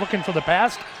stop looking for the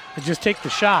pass and just take the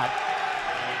shot.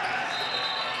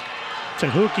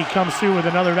 Tahuki comes through with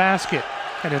another basket.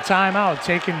 And a timeout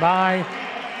taken by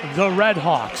the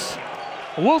Redhawks.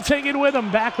 We'll take it with them.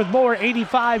 Back with more.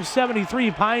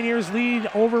 85-73. Pioneers lead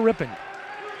over Ripon.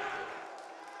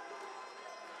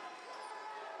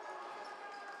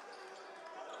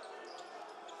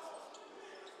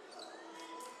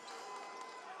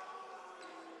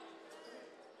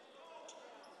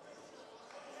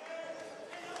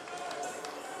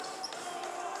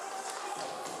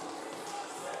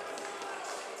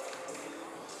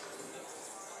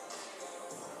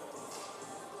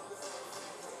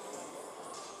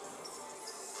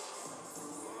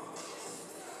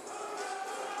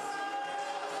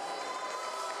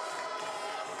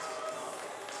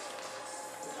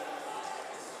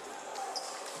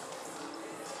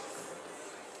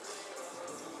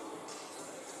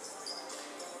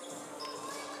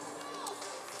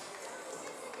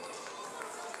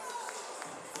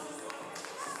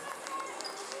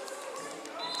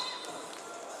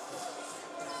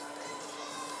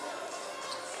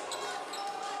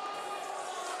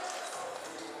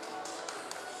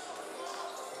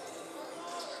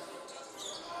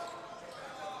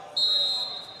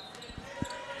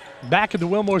 Back at the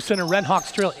Wilmore Center, Red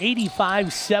Hawks trail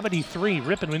 85-73.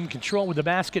 Ripon in control with the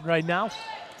basket right now. I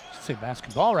should say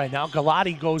basketball right now.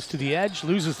 Galati goes to the edge,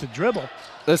 loses the dribble.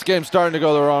 This game's starting to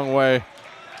go the wrong way.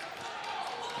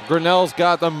 Grinnell's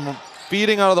got them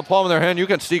feeding out of the palm of their hand. You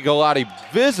can see Galati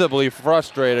visibly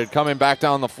frustrated coming back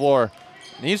down the floor.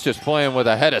 And he's just playing with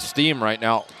a head of steam right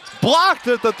now. Blocked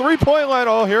at the three-point line.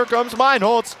 Oh, here comes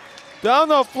Meinholz down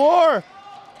the floor.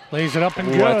 Lays it up and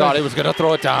Ooh, good. I thought he was going to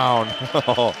throw it down.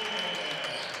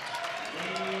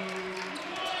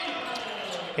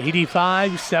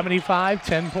 85-75,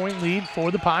 10-point lead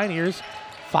for the Pioneers.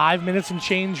 5 minutes and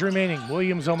change remaining.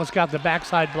 Williams almost got the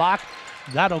backside block.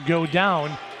 That'll go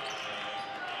down.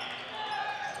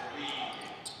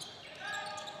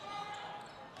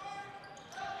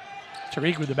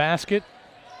 Tariq with the basket.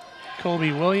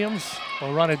 Colby Williams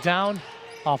will run it down.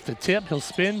 Off the tip, he'll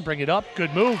spin, bring it up.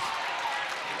 Good move.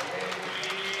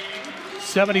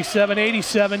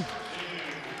 77-87.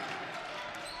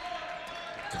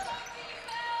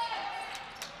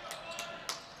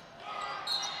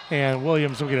 And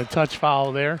Williams will get a touch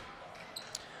foul there.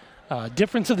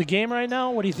 Difference of the game right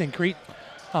now, what do you think, Crete?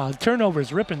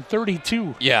 Turnovers, Ripon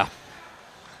 32. Yeah.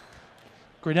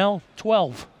 Grinnell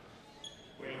 12.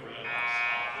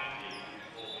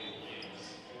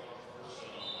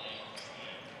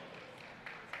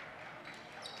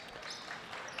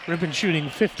 Ripon shooting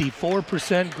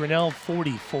 54%, Grinnell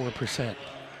 44%.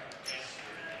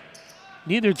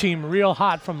 Neither team real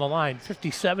hot from the line.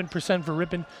 57% for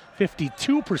Ripon,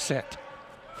 52%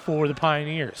 for the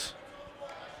Pioneers.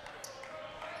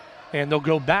 And they'll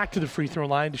go back to the free throw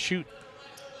line to shoot.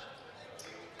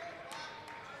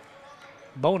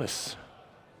 Bonus.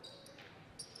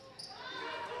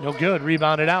 No good,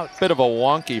 rebounded out. Bit of a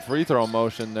wonky free throw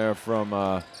motion there from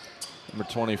number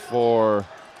 24,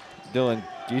 Dylan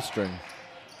Geestring.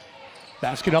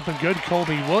 Basket up and good,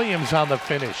 Colby Williams on the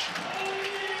finish.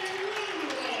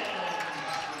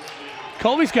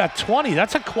 Colby's got 20.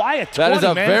 That's a quiet 20, That is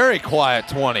a man. very quiet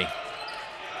 20.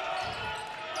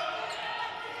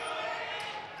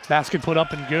 Basket put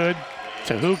up and good.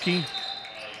 Tahuki.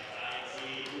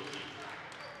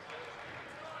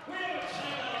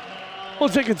 We'll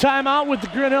take a timeout with the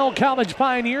Grinnell College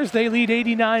Pioneers. They lead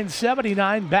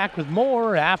 89-79. Back with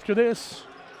more after this.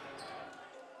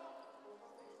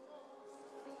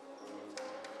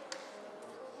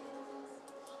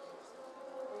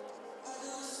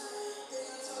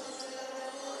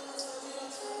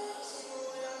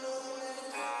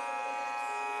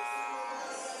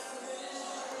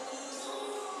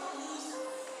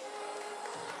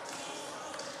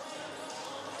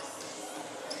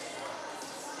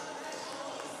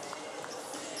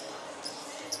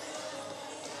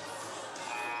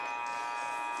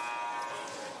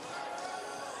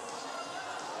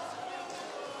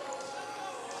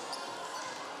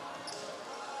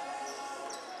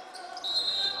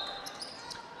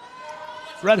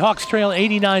 Red Hawks trail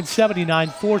 89-79,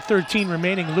 4:13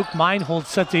 remaining. Luke Meinholz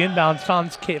set the inbound,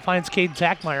 finds Cade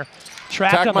Tackmeyer.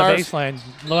 Trapped on the baseline,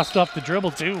 lost off the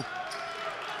dribble too.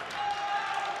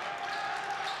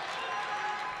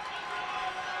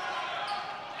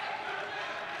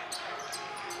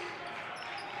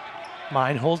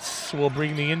 Meinholz will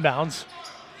bring the inbounds.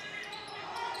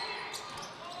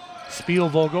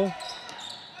 Spielvogel.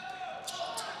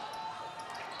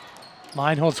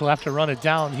 Meinholz will have to run it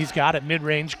down. He's got it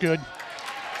mid-range, good.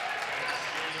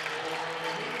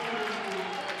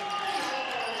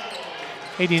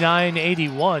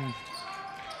 (89-81).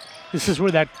 This is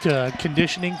where that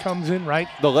conditioning comes in, right?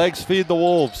 The legs feed the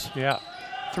wolves. Yeah.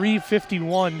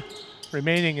 3:51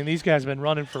 remaining, and these guys have been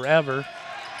running forever.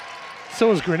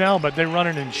 So is Grinnell, but they're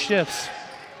running in shifts.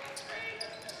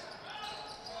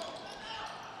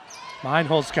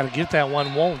 Meinholz got to get that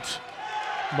one, won't.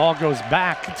 Ball goes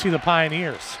back to the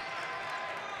Pioneers.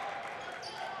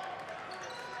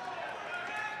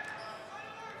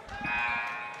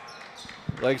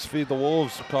 Legs feed the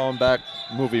wolves, calling back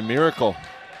movie Miracle.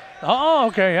 Oh,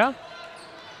 okay, yeah.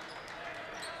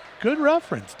 Good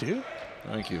reference, dude.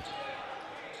 Thank you.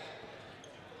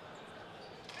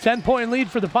 10-point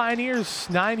lead for the Pioneers,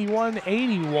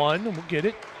 91-81. We'll get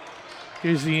it.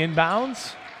 Here's the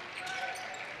inbounds.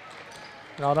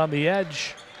 Out on the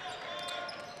edge.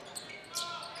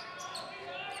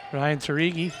 Ryan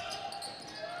Tarigi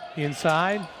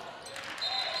inside.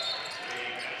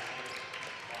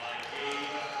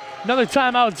 Another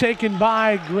timeout taken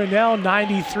by Grinnell,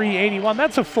 93-81.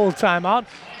 That's a full timeout.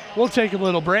 We'll take a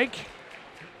little break.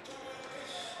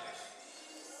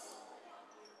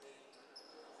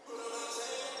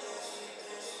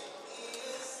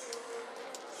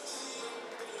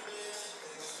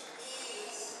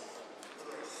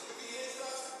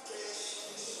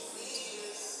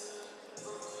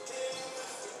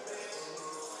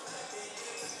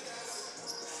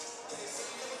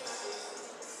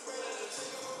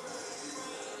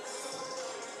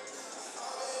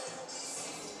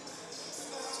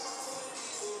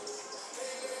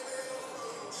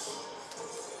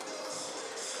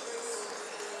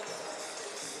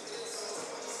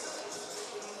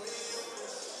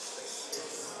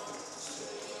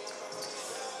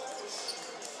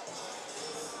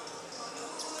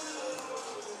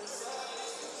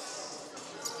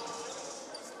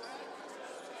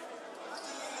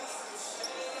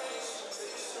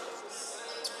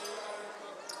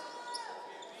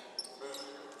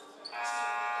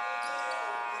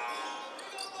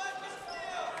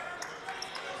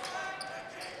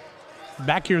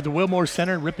 Back here at the Wilmore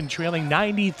Center, Ripon trailing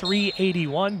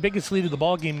 93-81. Biggest lead of the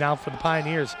ball game now for the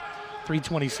Pioneers.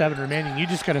 3:27 remaining. You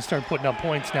just got to start putting up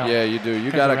points now. Yeah, you do.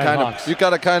 You got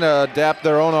to kind of adapt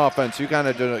their own offense. You kind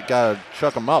of got to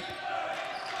chuck them up.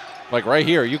 Like right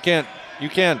here, you can't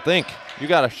think. You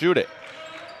got to shoot it.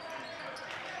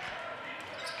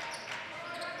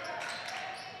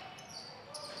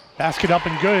 Basket up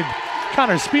and good.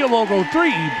 Connor Spielvogel,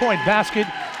 3-point basket.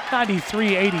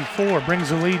 93-84 brings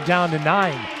the lead down to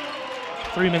 9.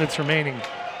 3 minutes remaining.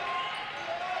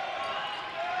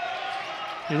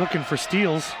 You're looking for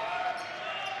steals.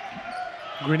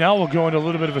 Grinnell will go into a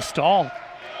little bit of a stall.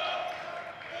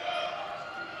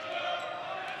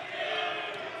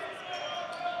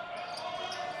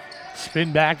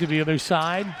 Spin back to the other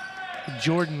side.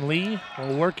 Jordan Lee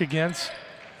will work against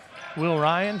Will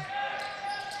Ryan.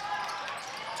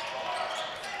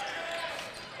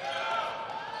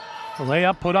 The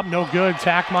layup put up, no good.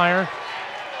 Tackmeyer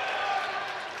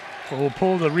will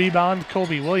pull the rebound.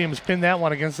 Kobe Williams pinned that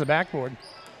one against the backboard.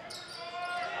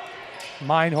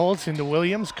 Meinholz into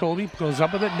Williams. Kobe goes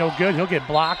up with it, no good. He'll get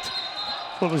blocked.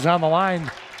 Foot was on the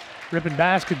line. Ripon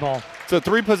basketball. It's a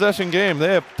 3-possession game.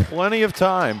 They have plenty of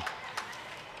time.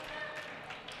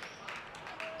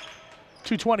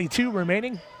 2:22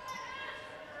 remaining.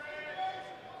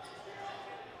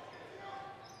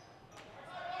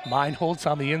 Meinholz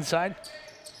on the inside.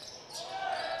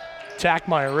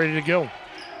 Tackmeyer ready to go.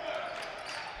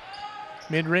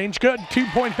 Mid-range good.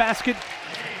 2-point basket.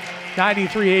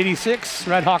 93-86.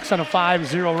 Redhawks on a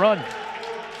 5-0 run.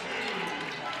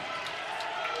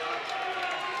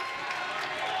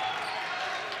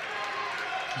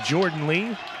 Jordan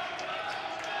Lee.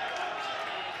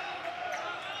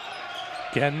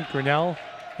 Again, Grinnell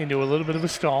into a little bit of a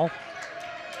stall.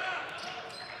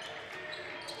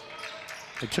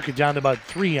 They took it down to about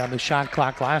 3 on the shot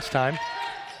clock last time.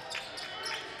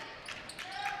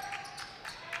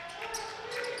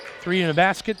 3 in the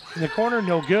basket in the corner,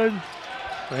 no good.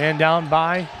 Ran down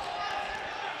by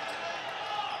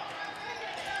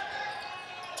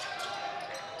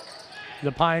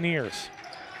the Pioneers.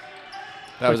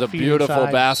 That was a beautiful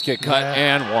basket cut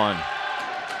and one.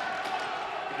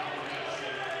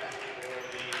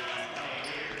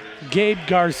 Gabe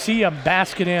Garcia,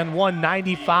 basket and one,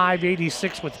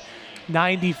 95-86 with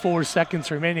 94 seconds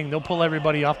remaining. They'll pull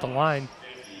everybody off the line.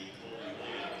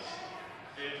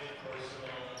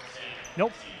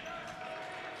 Nope.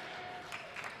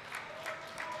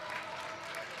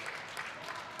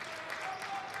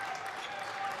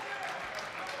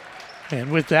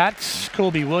 And with that,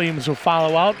 Kobe Williams will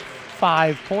follow out.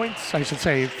 5 points, I should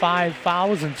say 5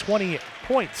 fouls and 20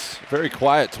 points. Very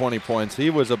quiet 20 points. He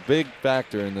was a big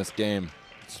factor in this game.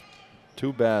 It's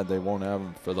too bad they won't have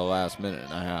him for the last minute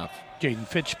and a half. Jaden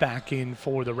Fitch back in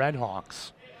for the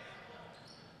Redhawks.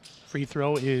 Free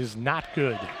throw is not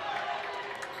good.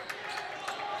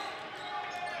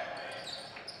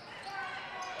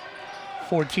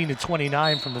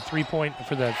 (14-29) from the 3-point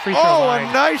for the free throw line. Oh,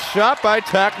 a nice shot by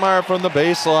Tackmeyer from the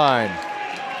baseline.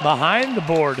 Behind the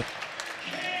board.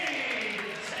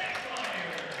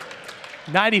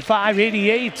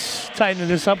 95-88, tightening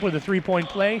this up with a 3-point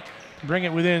play. Bring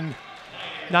it within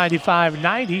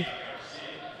 95-90.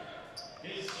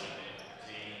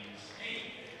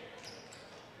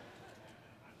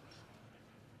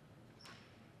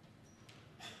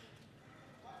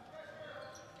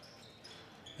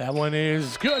 That one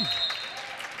is good.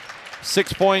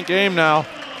 6-point game now.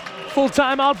 Full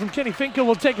timeout from Kenny Finkel.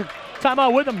 We'll take a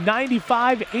timeout with him.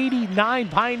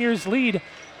 95-89, Pioneers lead.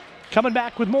 Coming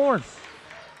back with more.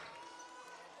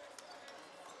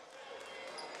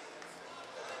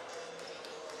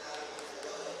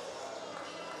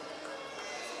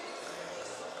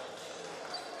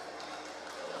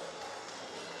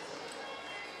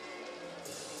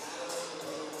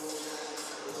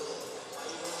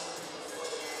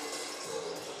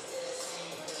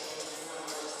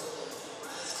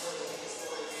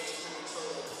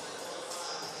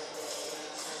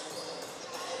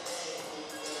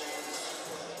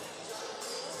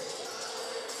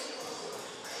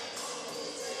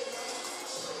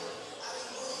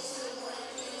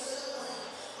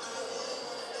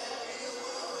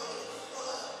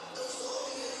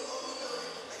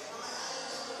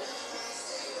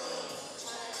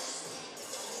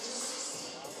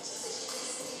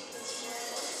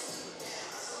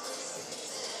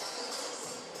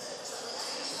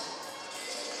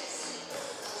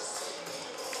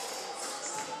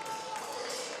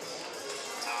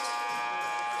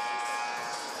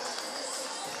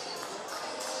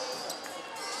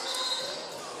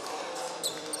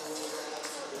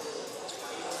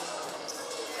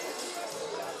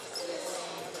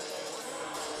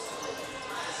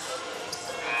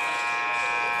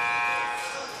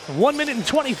 1 minute and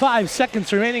 25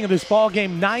 seconds remaining of this ball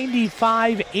game.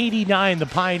 95-89, the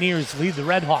Pioneers lead the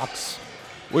Red Hawks.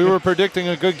 We were predicting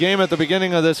a good game at the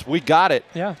beginning of this. We got it.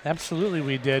 Yeah, absolutely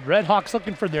we did. Red Hawks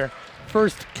looking for their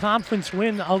first conference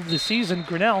win of the season.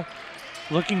 Grinnell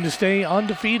looking to stay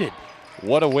undefeated.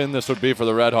 What a win this would be for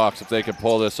the Red Hawks if they could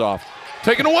pull this off.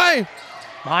 Taken away.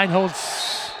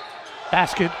 Meinholz,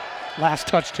 basket, last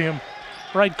touch to him.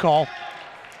 Right call.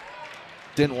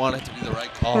 Didn't want it to be the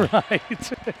right call.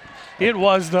 Right. It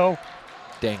was, though.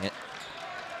 Dang it.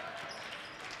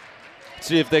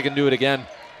 See if they can do it again.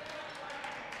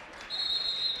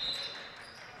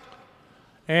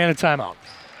 And a timeout.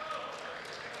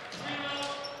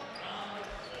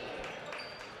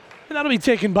 And that'll be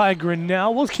taken by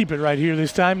Grinnell. We'll keep it right here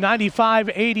this time.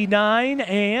 95-89.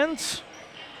 And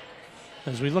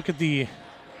as we look at the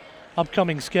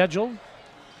upcoming schedule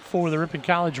for the Ripon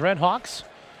College Red Hawks,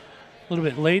 a little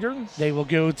bit later, they will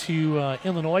go to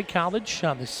Illinois College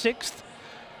on the 6th,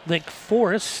 Lake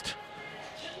Forest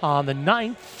on the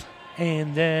 9th,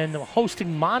 and then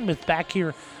hosting Monmouth back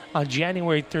here on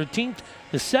January 13th,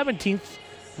 the 17th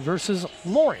versus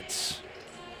Lawrence.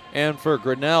 And for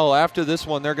Grinnell, after this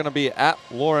one, they're going to be at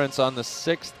Lawrence on the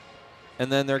 6th, and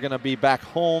then they're going to be back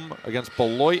home against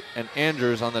Beloit and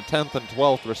Andrews on the 10th and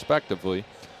 12th, respectively.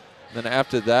 Then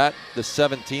after that, the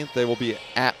 17th, they will be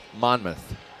at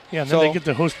Monmouth. Yeah, and then they get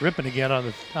to host Ripon again on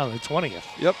the 20th.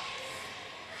 Yep.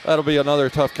 That'll be another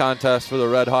tough contest for the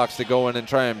Red Hawks to go in and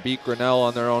try and beat Grinnell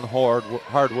on their own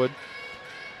hardwood.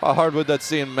 A hardwood that's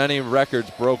seeing many records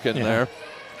broken there.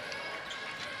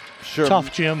 Sure,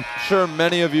 tough, Jim. Sure,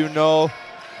 many of you know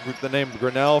the name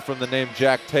Grinnell from the name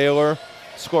Jack Taylor.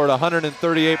 Scored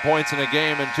 138 points in a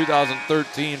game in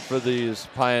 2013 for these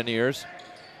Pioneers.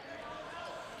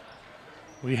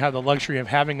 We have the luxury of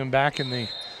having him back in the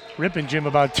Ripon gym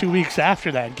about 2 weeks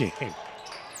after that game.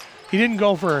 He didn't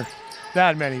go for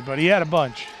that many, but he had a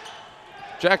bunch.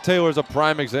 Jack Taylor is a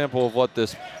prime example of what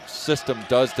this system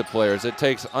does to players. It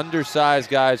takes undersized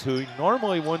guys who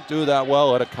normally wouldn't do that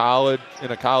well at a college,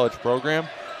 in a college program,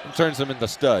 and turns them into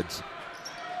studs.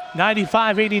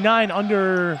 95-89,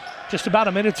 under just about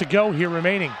a minute to go here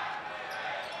remaining.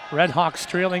 Red Hawks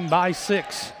trailing by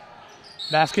 6.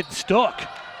 Basket stuck.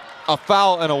 A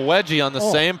foul and a wedgie on the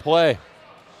same play.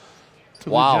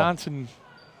 Wow. Johnson.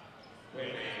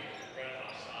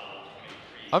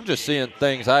 I'm just seeing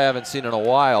things I haven't seen in a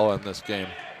while in this game.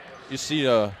 You see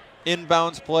a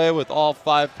inbounds play with all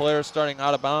 5 players starting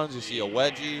out of bounds. You see a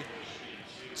wedgie.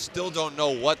 Still don't know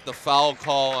what the foul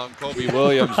call on Kobe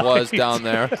Williams was down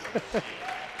there.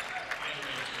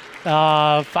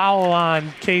 Foul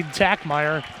on Cade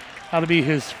Tackmeyer. That'll be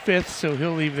his 5th, so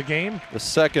he'll leave the game. The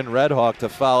second Red Hawk to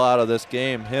foul out of this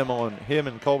game, him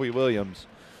and Kobe Williams.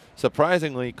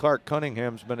 Surprisingly, Clark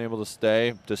Cunningham's been able to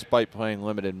stay despite playing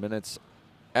limited minutes,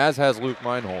 as has Luke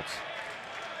Meinholz.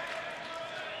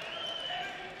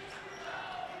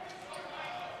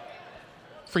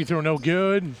 Free throw no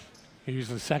good. Here's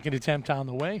the second attempt on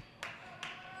the way.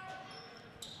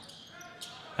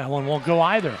 That one won't go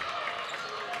either.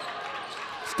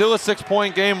 Still a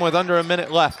 6-point game with under a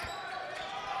minute left.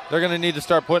 They're going to need to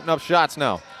start putting up shots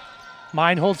now.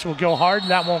 Meinholz will go hard,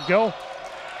 and that won't go.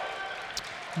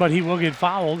 But he will get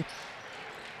fouled.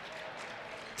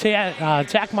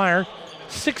 Tackmeyer,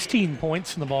 16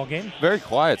 points in the ball game. Very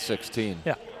quiet 16.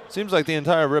 Yeah. Seems like the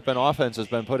entire Ripon offense has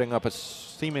been putting up a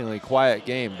seemingly quiet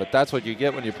game, but that's what you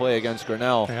get when you play against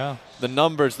Grinnell. Yeah. The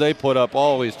numbers they put up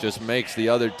always just makes the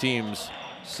other teams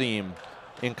seem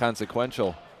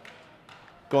inconsequential.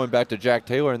 Going back to Jack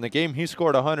Taylor, in the game he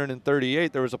scored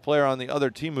 138. There was a player on the other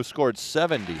team who scored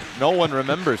 70. No one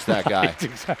remembers that guy. Right,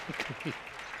 exactly.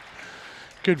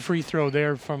 Good free throw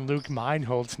there from Luke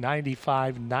Meinholz,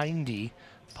 95-90.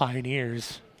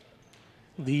 Pioneers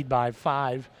lead by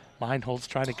 5. Meinholz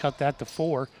trying to cut that to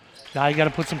 4. Now you got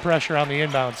to put some pressure on the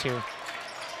inbounds here.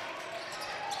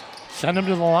 Send them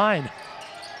to the line.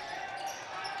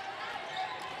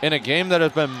 In a game that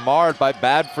has been marred by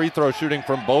bad free throw shooting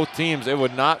from both teams, it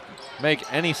would not make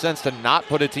any sense to not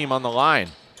put a team on the line.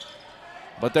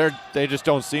 But they just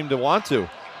don't seem to want to.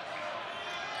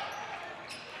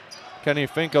 Kenny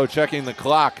Finko checking the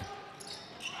clock.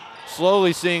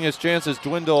 Slowly seeing his chances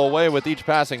dwindle away with each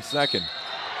passing second.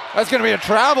 That's going to be a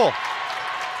travel.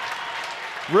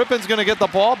 Ripon's going to get the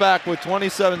ball back with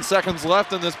 27 seconds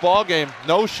left in this ball game.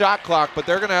 No shot clock, but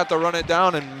they're going to have to run it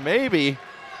down, and maybe,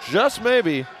 just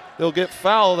maybe, they'll get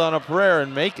fouled on a prayer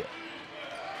and make it.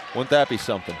 Wouldn't that be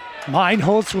something?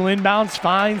 Meinholz will inbounds,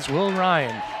 finds Will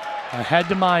Ryan. Ahead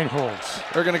to Meinholz.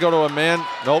 They're going to go to a man.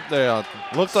 Nope, they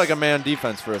looks like a man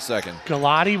defense for a second.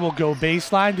 Galati will go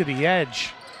baseline to the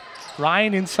edge.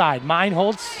 Ryan inside.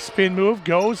 Meinholz, spin move,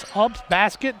 goes up,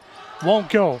 basket, won't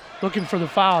go. Looking for the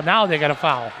foul. Now they got a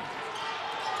foul.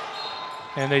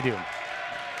 And they do.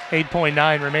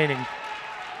 8.9 remaining.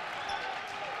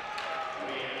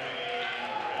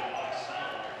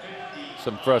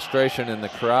 Some frustration in the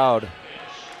crowd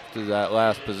to that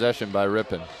last possession by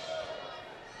Ripon.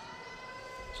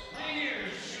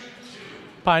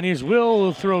 Pioneers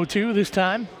will throw 2 this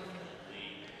time.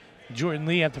 Jordan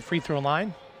Lee at the free throw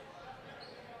line.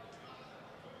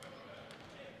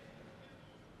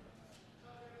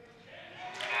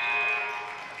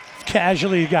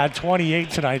 Casually got 28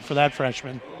 tonight for that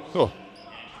freshman. Oh.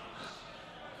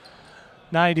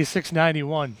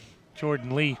 96-91,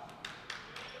 Jordan Lee.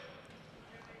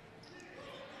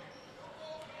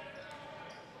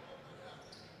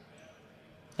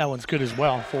 That one's good as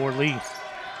well for Lee.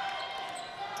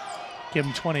 Give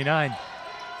him 29.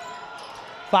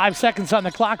 5 seconds on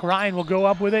the clock. Ryan will go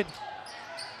up with it.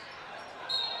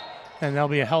 And there'll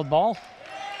be a held ball.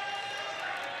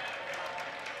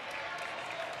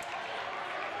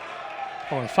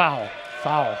 Or a foul.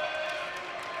 Foul.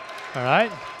 All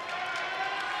right.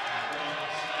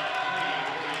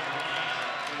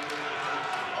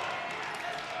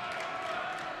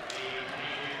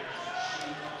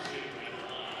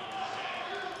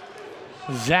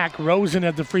 Zach Rosen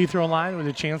at the free throw line with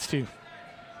a chance to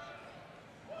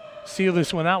seal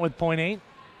this one out with .8.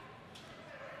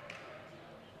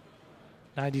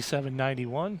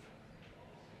 97-91.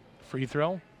 Free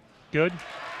throw. Good.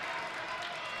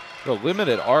 The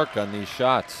limited arc on these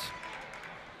shots.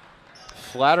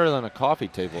 Flatter than a coffee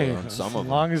table on some of them. As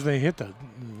long as they hit the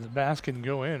basket and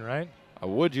go in, right? I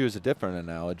would use a different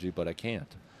analogy, but I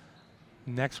can't.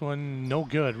 Next one, no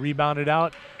good. Rebounded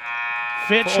out.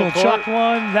 Fitch will chuck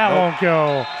one. That won't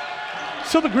go.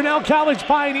 So the Grinnell College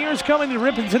Pioneers coming to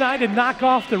Ripon tonight and knock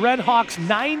off the Red Hawks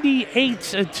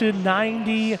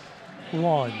 98-91.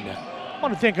 I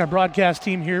want to thank our broadcast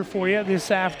team here for you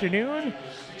this afternoon.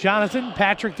 Jonathan,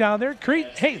 Patrick down there.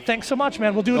 Crete, hey, thanks so much,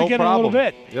 man. We'll do it again in a little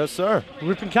bit. Yes, sir.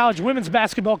 Ripon College women's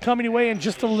basketball coming your way in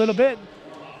just a little bit.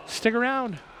 Stick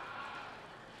around.